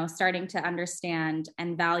 you know, starting to understand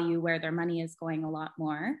and value where their money is going a lot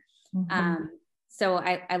more. So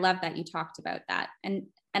I love that you talked about that. And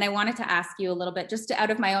I wanted to ask you a little bit, just out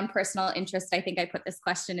of my own personal interest, I think I put this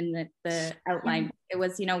question in the outline. It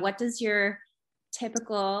was, you know, what does your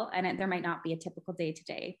typical, and there might not be a typical day to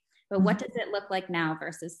day, but what does it look like now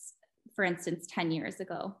versus, for instance, 10 years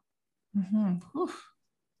ago? Oof,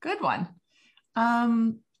 good one.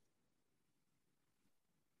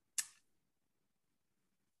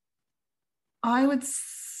 I would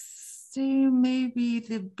say maybe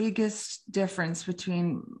the biggest difference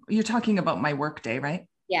between, you're talking about my work day, right?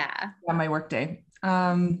 Yeah, my work day.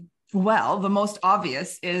 Well, the most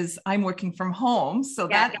obvious is I'm working from home. So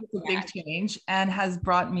that's a big change and has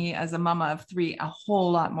brought me, as a mama of three, a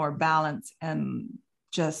whole lot more balance and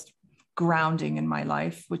just grounding in my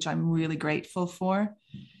life, which I'm really grateful for.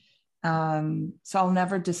 So I'll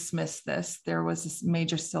never dismiss this. There was this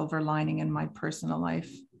major silver lining in my personal life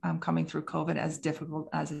coming through COVID, as difficult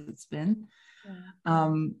as it's been.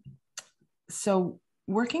 So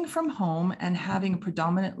working from home and having a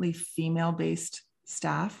predominantly female-based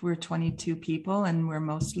staff, we're 22 people and we're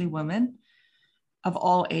mostly women of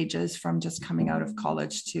all ages, from just coming out of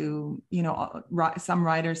college to, you know, some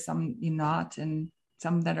writers, some not, and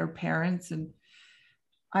some that are parents. And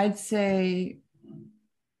I'd say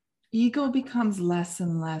ego becomes less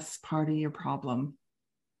and less part of your problem.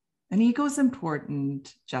 And ego is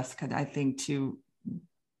important, Jessica, I think, to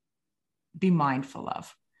be mindful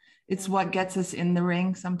of. It's what gets us in the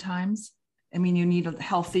ring sometimes. I mean, you need a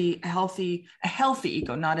healthy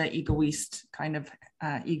ego, not an egoist kind of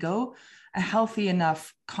ego, a healthy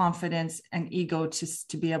enough confidence and ego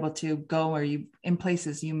to be able to go where you, in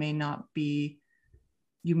places you may not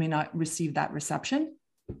receive that reception.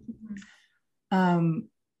 And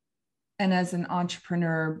as an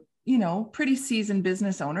entrepreneur, you know, pretty seasoned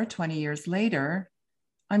business owner, 20 years later,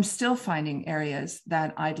 I'm still finding areas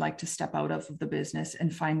that I'd like to step out of the business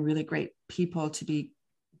and find really great people to be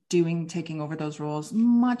taking over those roles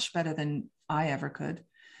much better than I ever could.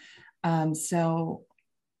 So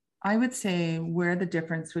I would say where the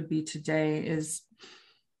difference would be today is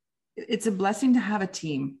it's a blessing to have a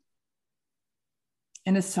team.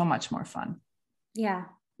 And it's so much more fun. Yeah.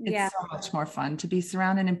 It's so much more fun to be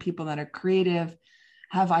surrounded in people that are creative,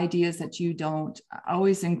 have ideas that you don't. I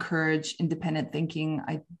always encourage independent thinking.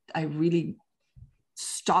 I really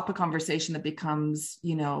stop a conversation that becomes,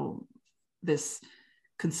 you know, this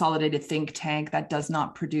consolidated think tank that does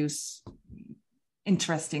not produce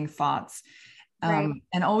interesting thoughts. And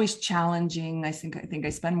always challenging. I think I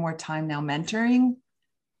spend more time now mentoring.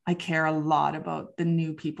 I care a lot about the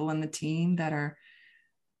new people in the team that are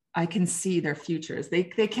I can see their futures. They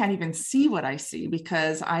can't even see what I see,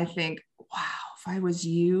 because I think, wow, if I was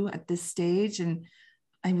you at this stage. And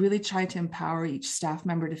I really try to empower each staff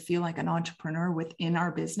member to feel like an entrepreneur within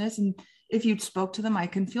our business. And if you spoke to them, I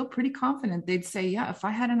can feel pretty confident. They'd say, yeah, if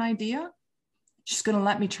I had an idea, she's going to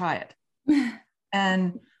let me try it.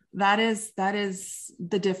 And that is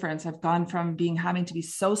the difference. I've gone from having to be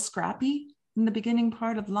so scrappy in the beginning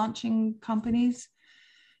part of launching companies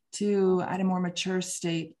to at a more mature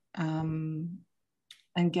state, and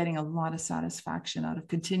getting a lot of satisfaction out of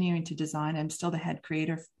continuing to design. I'm still the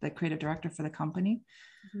creative director for the company.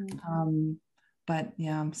 Mm-hmm. But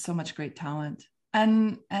yeah, so much great talent.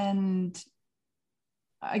 And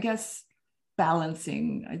I guess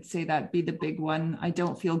balancing, I'd say that'd be the big one. I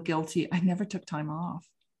don't feel guilty. I never took time off.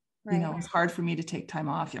 Right. You know, it's hard for me to take time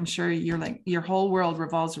off. I'm sure you're like, your whole world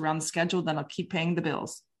revolves around the schedule. Then I'll keep paying the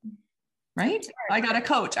bills. Right? I got to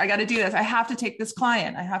coach. I got to do this. I have to take this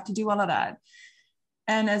client. I have to do all of that.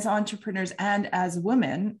 And as entrepreneurs and as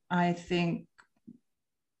women, I think,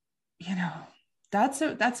 you know, that's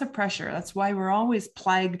a pressure. That's why we're always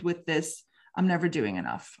plagued with this. I'm never doing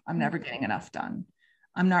enough. I'm never getting enough done.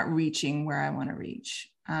 I'm not reaching where I want to reach.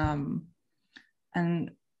 And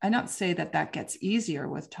I not say that gets easier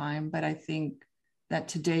with time, but I think that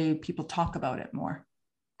today people talk about it more.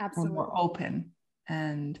 Absolutely. We're more open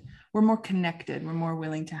and we're more connected. We're more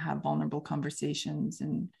willing to have vulnerable conversations.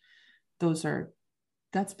 And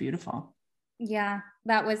that's beautiful. Yeah,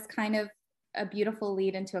 that was kind of a beautiful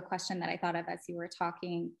lead into a question that I thought of as you were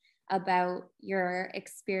talking about your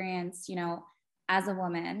experience, you know, as a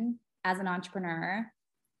woman, as an entrepreneur,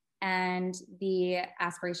 and the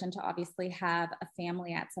aspiration to obviously have a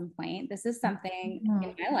family at some point. This is something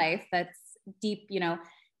in my life that's deep, you know,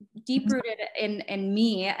 deep rooted in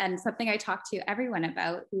me, and something I talk to everyone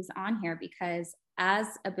about who's on here, because as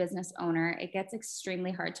a business owner, it gets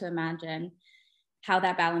extremely hard to imagine how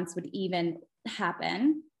that balance would even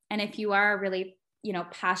happen. And if you are a really, you know,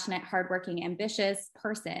 passionate, hardworking, ambitious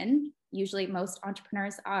person, usually most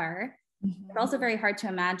entrepreneurs are, it's also very hard to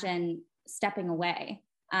imagine stepping away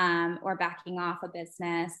or backing off a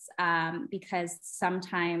business, because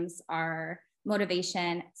sometimes our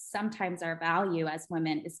motivation, sometimes our value as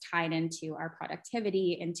women is tied into our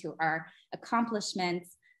productivity, into our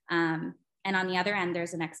accomplishments. And on the other end,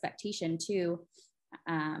 there's an expectation too,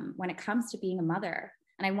 when it comes to being a mother.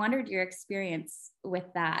 And I wondered your experience with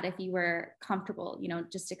that, if you were comfortable, you know,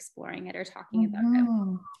 just exploring it or talking about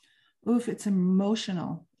it. Oof, it's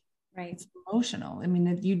emotional. Right. It's emotional. I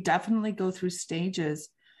mean, you definitely go through stages.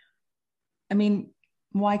 I mean,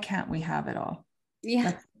 why can't we have it all?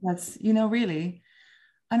 Yeah. That's, you know, really.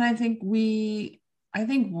 And I think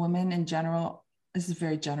women in general, this is a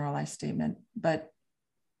very generalized statement, but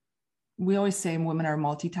we always say women are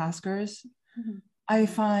multitaskers. Mm-hmm. I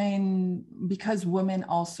find because women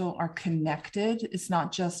also are connected, it's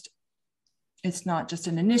not just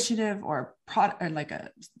an initiative or product or like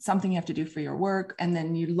something you have to do for your work. And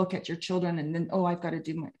then you look at your children and then, oh, I've got to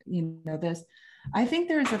do this. I think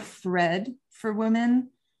there's a thread for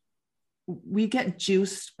women. We get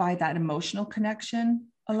juiced by that emotional connection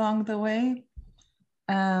along the way.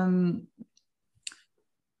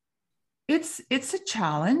 It's a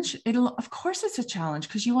challenge. Of course it's a challenge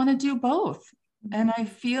because you want to do both. And I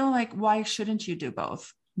feel like, why shouldn't you do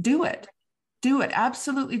both? Do it.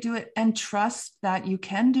 Absolutely do it. And trust that you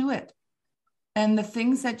can do it. And the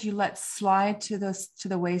things that you let slide to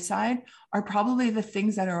the wayside are probably the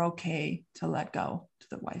things that are okay to let go to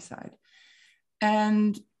the wayside.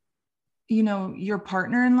 And, you know, your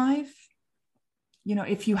partner in life, you know,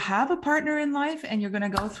 if you have a partner in life and you're going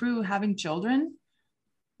to go through having children,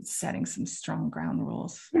 setting some strong ground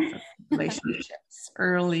rules for relationships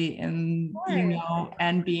early in, you know,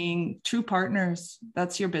 and being true partners.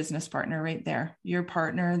 That's your business partner right there. Your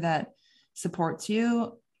partner that supports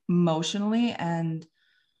you emotionally and,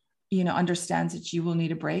 you know, understands that you will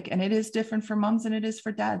need a break. And it is different for moms than it is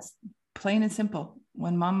for dads, plain and simple.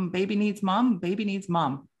 When baby needs mom.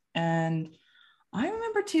 And I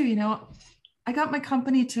remember too, you know, I got my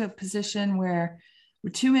company to a position where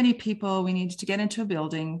with too many people, we needed to get into a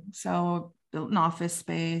building. So built an office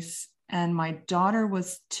space. And my daughter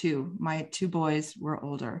was 2. My 2 boys were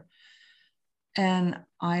older. And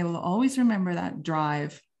I will always remember that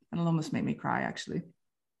drive. It'll almost make me cry, actually.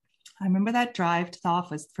 I remember that drive to the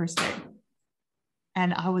office the first day.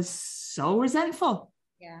 And I was so resentful.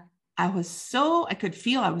 Yeah. I could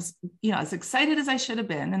feel I was, you know, as excited as I should have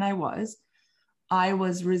been. And I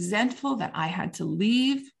was resentful that I had to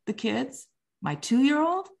leave the kids, my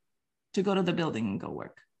 2-year-old, to go to the building and go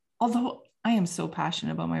work. Although I am so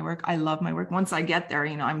passionate about my work. I love my work. Once I get there,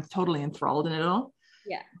 you know, I'm totally enthralled in it all.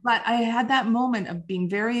 Yeah. But I had that moment of being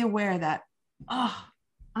very aware that, oh,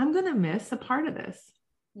 I'm going to miss a part of this.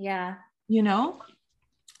 Yeah. You know?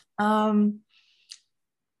 And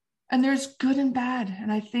there's good and bad.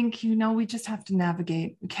 And I think, we just have to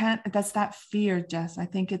navigate. We can't, that's that fear, Jess. I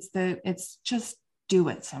think it's just do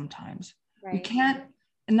it sometimes. Right. We can't,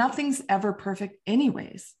 nothing's ever perfect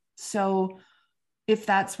anyways. So if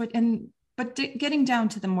that's what, getting down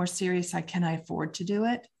to the more serious side, can I afford to do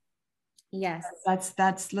it? Yes. Let's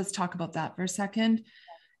talk about that for a second.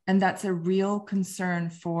 And that's a real concern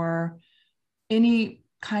for any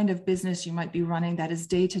kind of business you might be running that is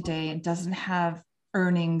day to day and doesn't have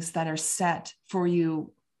earnings that are set for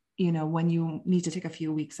you, when you need to take a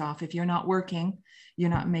few weeks off. If you're not working, you're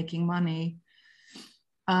not making money.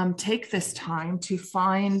 Take this time to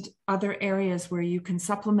find other areas where you can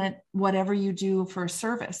supplement whatever you do for a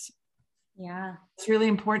service. Yeah. It's really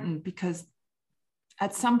important because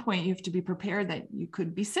at some point you have to be prepared that you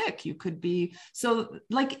could be sick. So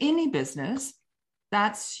like any business,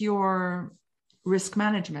 that's your risk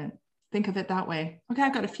management. Think of it that way. Okay,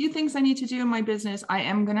 I've got a few things I need to do in my business.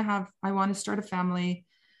 I want to start a family.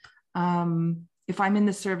 If I'm in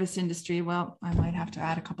the service industry, well, I might have to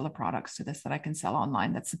add a couple of products to this that I can sell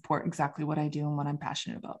online that support exactly what I do and what I'm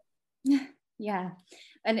passionate about. Yeah.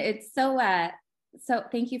 And it's so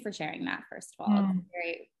thank you for sharing that, first of all.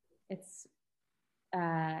 It's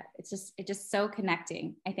just so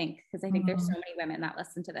connecting, I think, because I think there's so many women that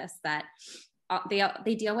listen to this that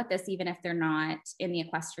they deal with this even if they're not in the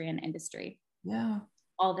equestrian industry. Yeah.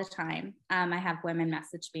 All the time. I have women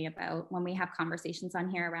message me about when we have conversations on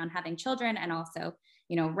here around having children and also,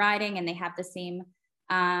 riding, and they have the same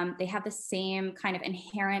kind of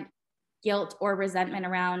inherent guilt or resentment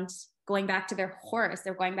around going back to their horse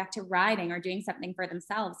or going back to riding or doing something for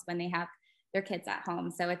themselves when they have their kids at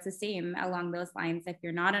home. So it's the same along those lines if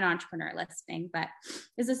you're not an entrepreneur listening. But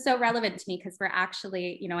this is so relevant to me because we're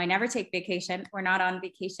actually, I never take vacation. We're not on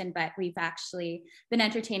vacation, but we've actually been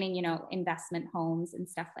entertaining, investment homes and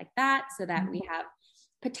stuff like that so that we have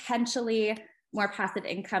potentially more passive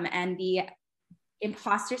income. And the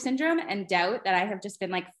imposter syndrome and doubt that I have just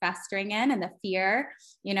been like festering in, and the fear,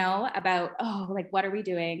 about, what are we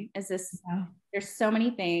doing? Is this, there's so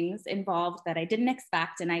many things involved that I didn't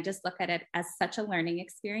expect. And I just look at it as such a learning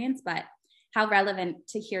experience, but how relevant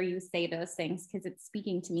to hear you say those things, because it's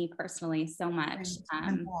speaking to me personally so much.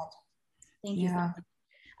 Thank you so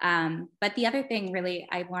much. But the other thing really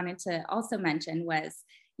I wanted to also mention was,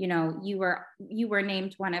 you were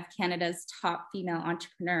named one of Canada's top female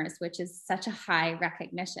entrepreneurs, which is such a high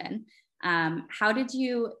recognition. How did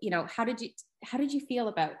you feel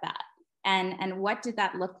about that? And what did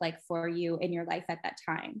that look like for you in your life at that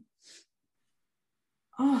time?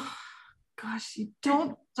 Oh gosh, you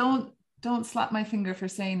don't slap my finger for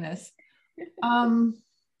saying this.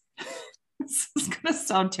 This is gonna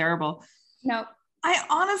sound terrible. No, I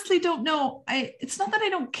honestly don't know. It's not that I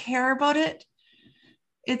don't care about it.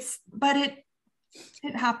 But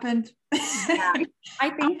it happened. Yeah,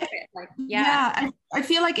 I think I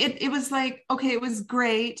feel like it was like, okay, it was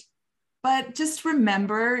great, but just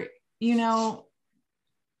remember, okay,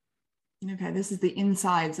 this is the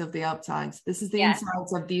insides of the outsides. This is the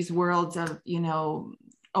insides of these worlds of,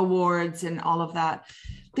 awards and all of that.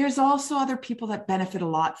 There's also other people that benefit a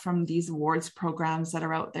lot from these awards programs that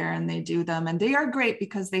are out there, and they do them, and they are great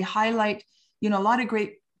because they highlight, a lot of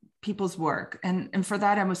great people's work. And for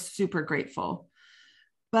that, I was super grateful.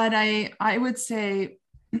 But I would say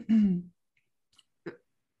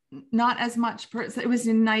not as much, it was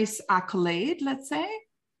a nice accolade, let's say,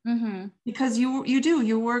 because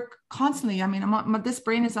you work constantly. I mean, this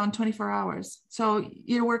brain is on 24 hours. So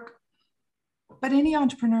you work, but any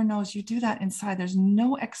entrepreneur knows you do that inside. There's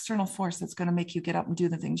no external force that's going to make you get up and do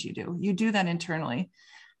the things you do. You do that internally.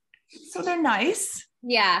 So they're nice.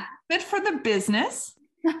 Yeah. Good for the business.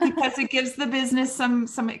 Because it gives the business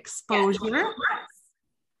some exposure.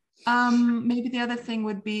 Maybe the other thing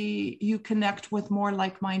would be you connect with more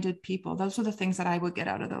like-minded people. Those are the things that I would get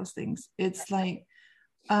out of those things. It's like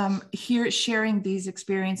sharing these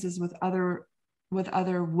experiences with other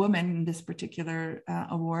women in this particular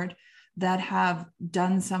award that have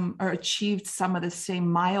done some or achieved some of the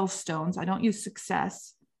same milestones. I don't use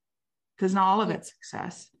success because not all of it's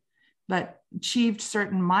success, but achieved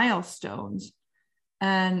certain milestones.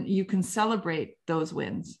 And you can celebrate those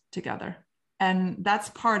wins together. And that's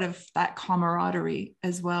part of that camaraderie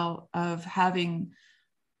as well, of having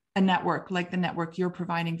a network like the network you're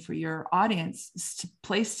providing for your audience. It's a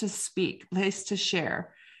place to speak, place to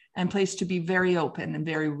share, and place to be very open and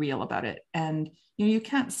very real about it. And you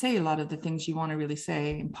can't say a lot of the things you want to really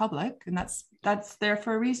say in public, and that's there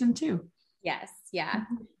for a reason too. Yes. Yeah.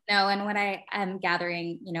 No. And what I am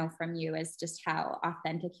gathering, from you is just how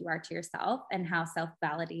authentic you are to yourself and how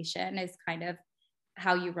self-validation is kind of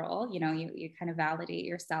how you roll. You kind of validate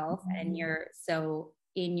yourself and you're so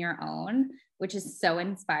in your own, which is so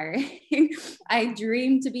inspiring. I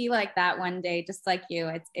dream to be like that one day, just like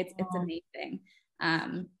you. It's amazing.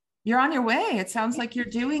 You're on your way. It sounds like you're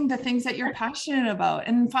doing the things that you're passionate about.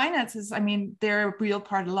 And finances, I mean, they're a real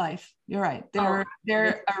part of life. You're right. They're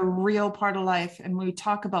a real part of life. And when we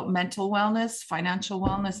talk about mental wellness, financial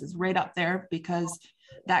wellness is right up there, because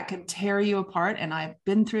that can tear you apart. And I've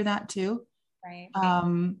been through that too. Right.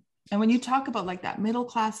 And when you talk about like that middle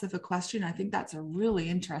class of equestrian, I think that's a really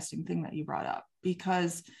interesting thing that you brought up,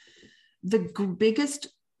 because the biggest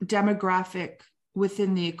demographic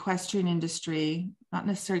within the equestrian industry, not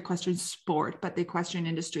necessarily equestrian sport, but the equestrian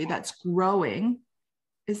industry that's growing,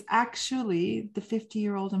 is actually the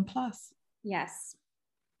 50-year-old and plus. Yes.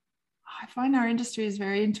 I find our industry is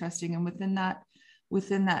very interesting. And within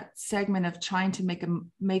that segment of trying to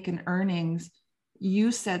make an earnings,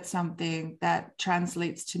 you said something that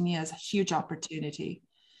translates to me as a huge opportunity.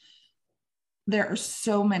 There are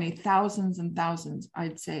so many thousands and thousands,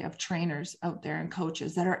 I'd say, of trainers out there and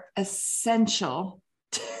coaches that are essential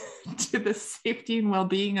to the safety and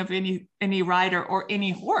well-being of any rider or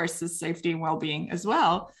any horse's safety and well-being as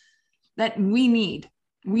well, that we need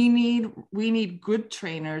good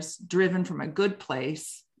trainers driven from a good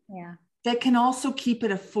place. Yeah. That can also keep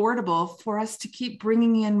it affordable for us to keep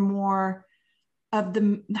bringing in more of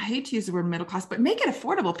the, I hate to use the word middle class, but make it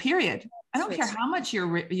affordable, period. I don't care how much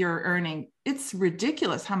you're earning. It's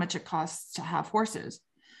ridiculous how much it costs to have horses.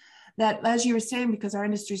 That, as you were saying, because our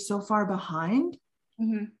industry is so far behind,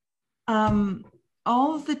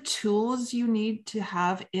 all of the tools you need to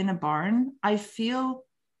have in a barn, I feel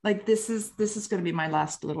like this is going to be my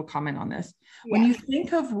last little comment on this. Yeah. When you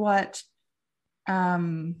think of what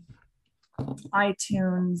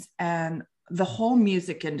iTunes and the whole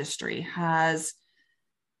music industry has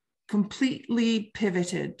completely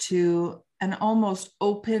pivoted to an almost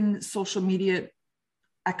open social media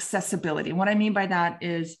accessibility. And what I mean by that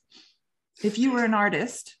is, if you were an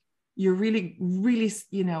artist, you're really, really,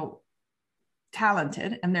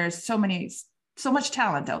 talented, and there's so much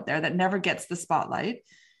talent out there that never gets the spotlight.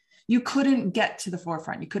 You couldn't get to the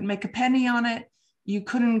forefront. You couldn't make a penny on it. You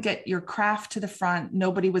couldn't get your craft to the front.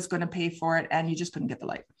 Nobody was going to pay for it, and you just couldn't get the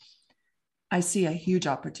light. I see a huge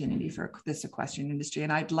opportunity for this equestrian industry,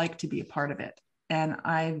 and I'd like to be a part of it. And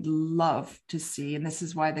I'd love to see, and this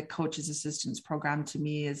is why the coaches assistance program to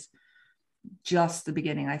me is just the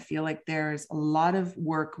beginning. I feel like there's a lot of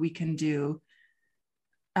work we can do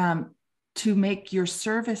to make your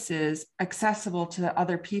services accessible to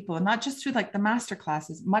other people, and not just through like the master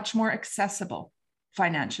classes, much more accessible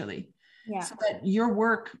financially. Yeah. So that your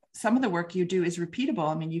work, some of the work you do is repeatable.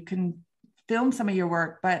 I mean, you can film some of your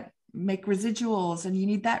work, but make residuals, and you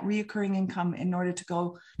need that reoccurring income in order to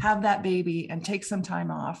go have that baby and take some time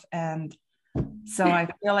off. And so I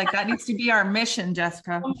feel like that needs to be our mission,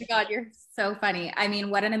 Jessica. Oh my God, you're so funny. I mean,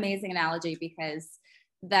 what an amazing analogy, because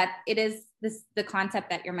that it is this, the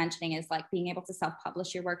concept that you're mentioning is like being able to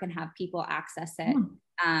self-publish your work and have people access it.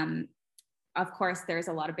 Of course, there's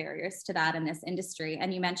a lot of barriers to that in this industry.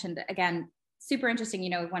 And you mentioned, again, super interesting,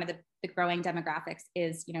 one of the growing demographics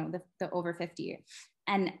is, the over 50.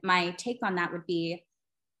 And my take on that would be,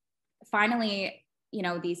 finally,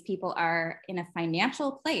 these people are in a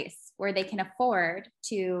financial place where they can afford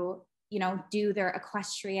to, do their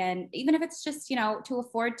equestrian, even if it's just, to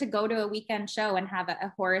afford to go to a weekend show and have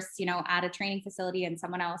a horse, at a training facility, and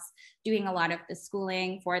someone else doing a lot of the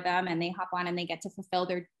schooling for them, and they hop on and they get to fulfill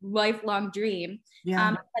their lifelong dream. Yeah.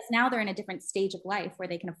 Because now they're in a different stage of life where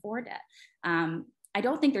they can afford it. I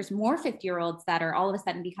don't think there's more 50-year-olds that are all of a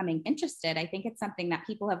sudden becoming interested. I think it's something that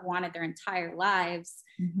people have wanted their entire lives.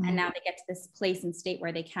 Mm-hmm. And now they get to this place and state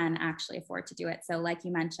where they can actually afford to do it. So like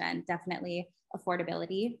you mentioned, definitely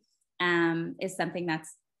affordability is something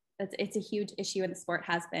it's a huge issue in the sport,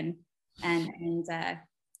 has been. And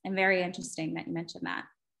very interesting that you mentioned that.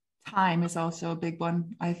 Time is also a big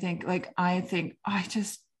one. I think I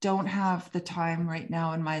just don't have the time right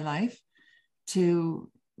now in my life to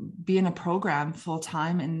be in a program full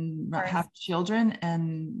time and have children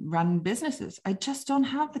and run businesses. I just don't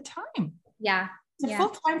have the time. Yeah. It's a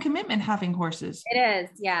full-time commitment having horses. It is.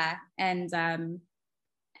 Yeah. And I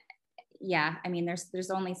mean,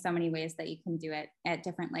 there's only so many ways that you can do it at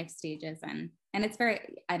different life stages. And it's very,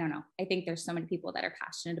 I don't know. I think there's so many people that are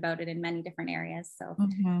passionate about it in many different areas. So,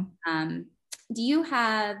 do you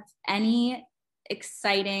have any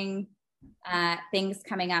exciting things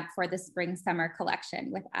coming up for the spring summer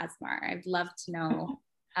collection with Asmar? I'd love to know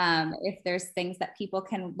if there's things that people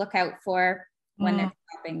can look out for when they're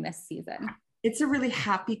shopping this season. It's a really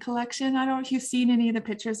happy collection. I don't know if you've seen any of the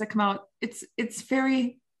pictures that come out. It's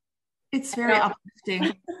very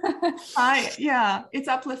uplifting. It's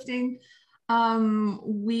uplifting.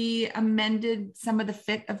 We amended some of the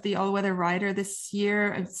fit of the all-weather rider this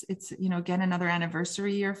year. It's again, another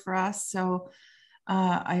anniversary year for us. So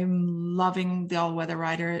I'm loving the all-weather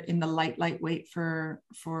rider in the lightweight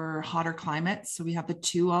for hotter climates. So we have the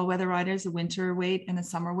 2 all-weather riders, a winter weight and a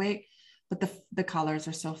summer weight, but the colors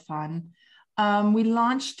are so fun. We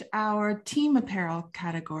launched our team apparel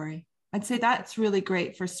category. I'd say that's really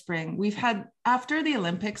great for spring. We've had, after the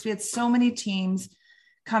Olympics, we had so many teams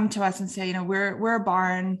come to us and say, we're a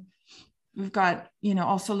barn. We've got,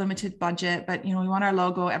 also limited budget, but, we want our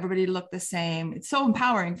logo, everybody to look the same. It's so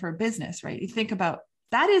empowering for a business, right? You think about,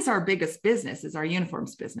 that is our biggest business, is our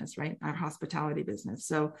uniforms business, right? Our hospitality business.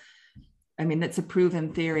 So, that's a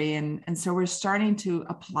proven theory. And so we're starting to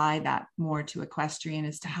apply that more to equestrian,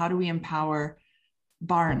 as to how do we empower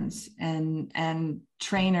barns and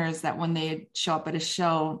trainers, that when they show up at a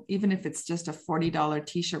show, even if it's just a $40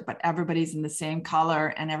 t-shirt, but everybody's in the same color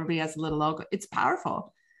and everybody has a little logo, it's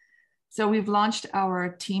powerful. So we've launched our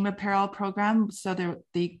team apparel program. So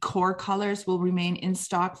the core colors will remain in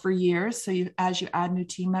stock for years. So as you add new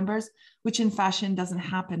team members, which in fashion doesn't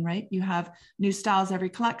happen, right? You have new styles every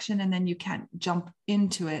collection, and then you can't jump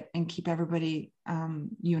into it and keep everybody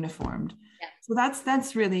uniformed. Yeah. So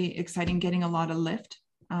that's really exciting, getting a lot of lift.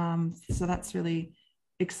 So that's really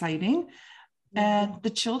exciting. And the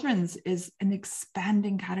children's is an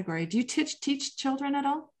expanding category. Do you teach children at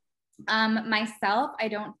all? Myself,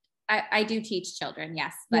 I do teach children,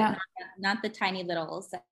 yes, but not the tiny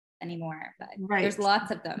littles anymore, but there's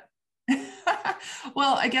lots of them.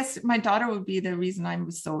 Well, I guess my daughter would be the reason I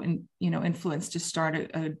was so influenced to start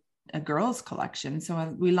a girls collection.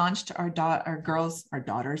 So we launched our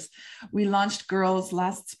daughters. We launched girls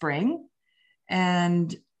last spring,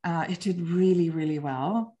 and it did really, really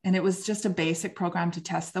well. And it was just a basic program to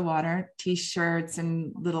test the water, t-shirts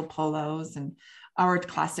and little polos and our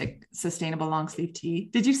classic sustainable long sleeve tee.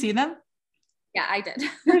 Did you see them? Yeah, I did.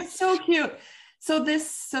 They're so cute. So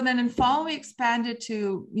then in fall, we expanded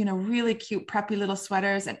to, really cute, preppy little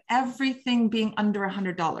sweaters, and everything being under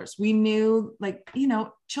 $100. We knew,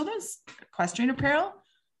 children's equestrian apparel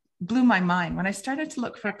blew my mind. When I started to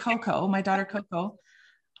look for Coco, my daughter Coco,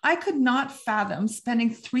 I could not fathom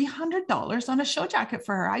spending $300 on a show jacket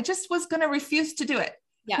for her. I just was going to refuse to do it.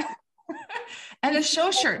 Yeah. And a show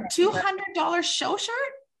shirt, $200 show shirt.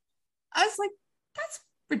 I was like, that's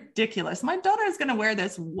ridiculous. My daughter is going to wear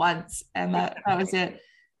this once, and that was it.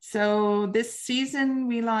 So this season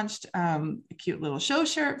we launched a cute little show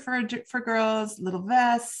shirt for girls, little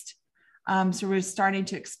vest. So we're starting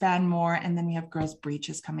to expand more, and then we have girls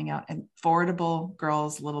breeches coming out, and affordable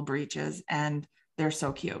girls little breeches, and they're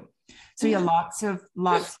so cute. So lots of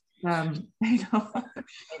Yeah.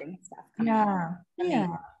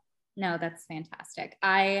 No, that's fantastic.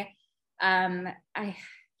 I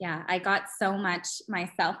got so much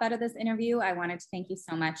myself out of this interview. I wanted to thank you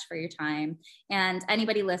so much for your time. And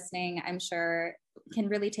anybody listening, I'm sure, can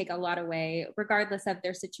really take a lot away, regardless of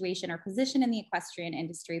their situation or position in the equestrian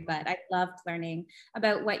industry. But I loved learning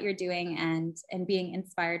about what you're doing and being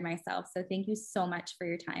inspired myself. So thank you so much for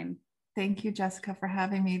your time. Thank you, Jessica, for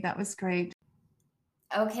having me. That was great.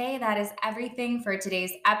 Okay, that is everything for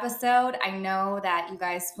today's episode. I know that you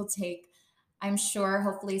guys will take, I'm sure,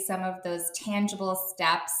 hopefully some of those tangible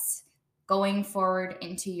steps going forward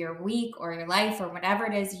into your week or your life or whatever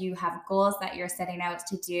it is you have goals that you're setting out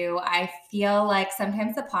to do. I feel like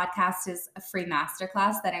sometimes the podcast is a free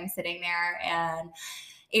masterclass that I'm sitting there and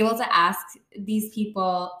able to ask these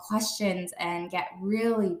people questions and get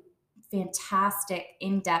really fantastic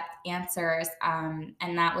in-depth answers. And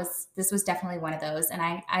this was definitely one of those. And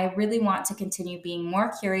I really want to continue being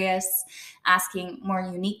more curious, asking more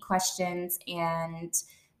unique questions, and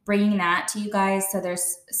bringing that to you guys. So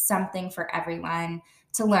there's something for everyone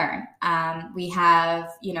to learn. We have,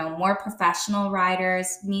 more professional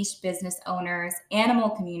riders, niche business owners, animal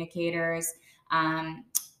communicators,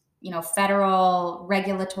 federal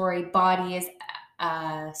regulatory bodies,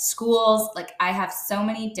 schools. Like, I have so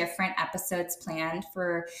many different episodes planned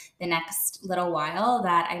for the next little while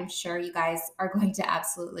that I'm sure you guys are going to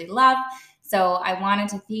absolutely love. So I wanted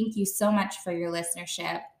to thank you so much for your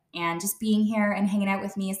listenership and just being here and hanging out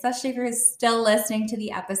with me, especially if you're still listening to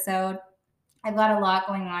the episode. I've got a lot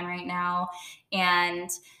going on right now,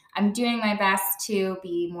 and I'm doing my best to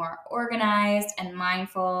be more organized and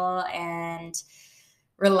mindful and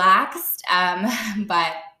relaxed.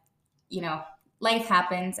 But life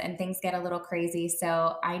happens and things get a little crazy.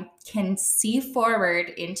 So I can see forward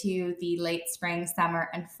into the late spring, summer,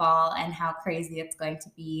 and fall and how crazy it's going to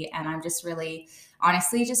be. And I'm just really,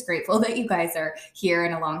 honestly, just grateful that you guys are here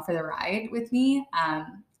and along for the ride with me,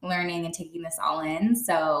 learning and taking this all in.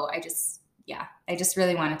 So I just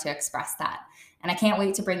really wanted to express that. And I can't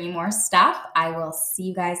wait to bring you more stuff. I will see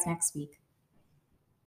you guys next week.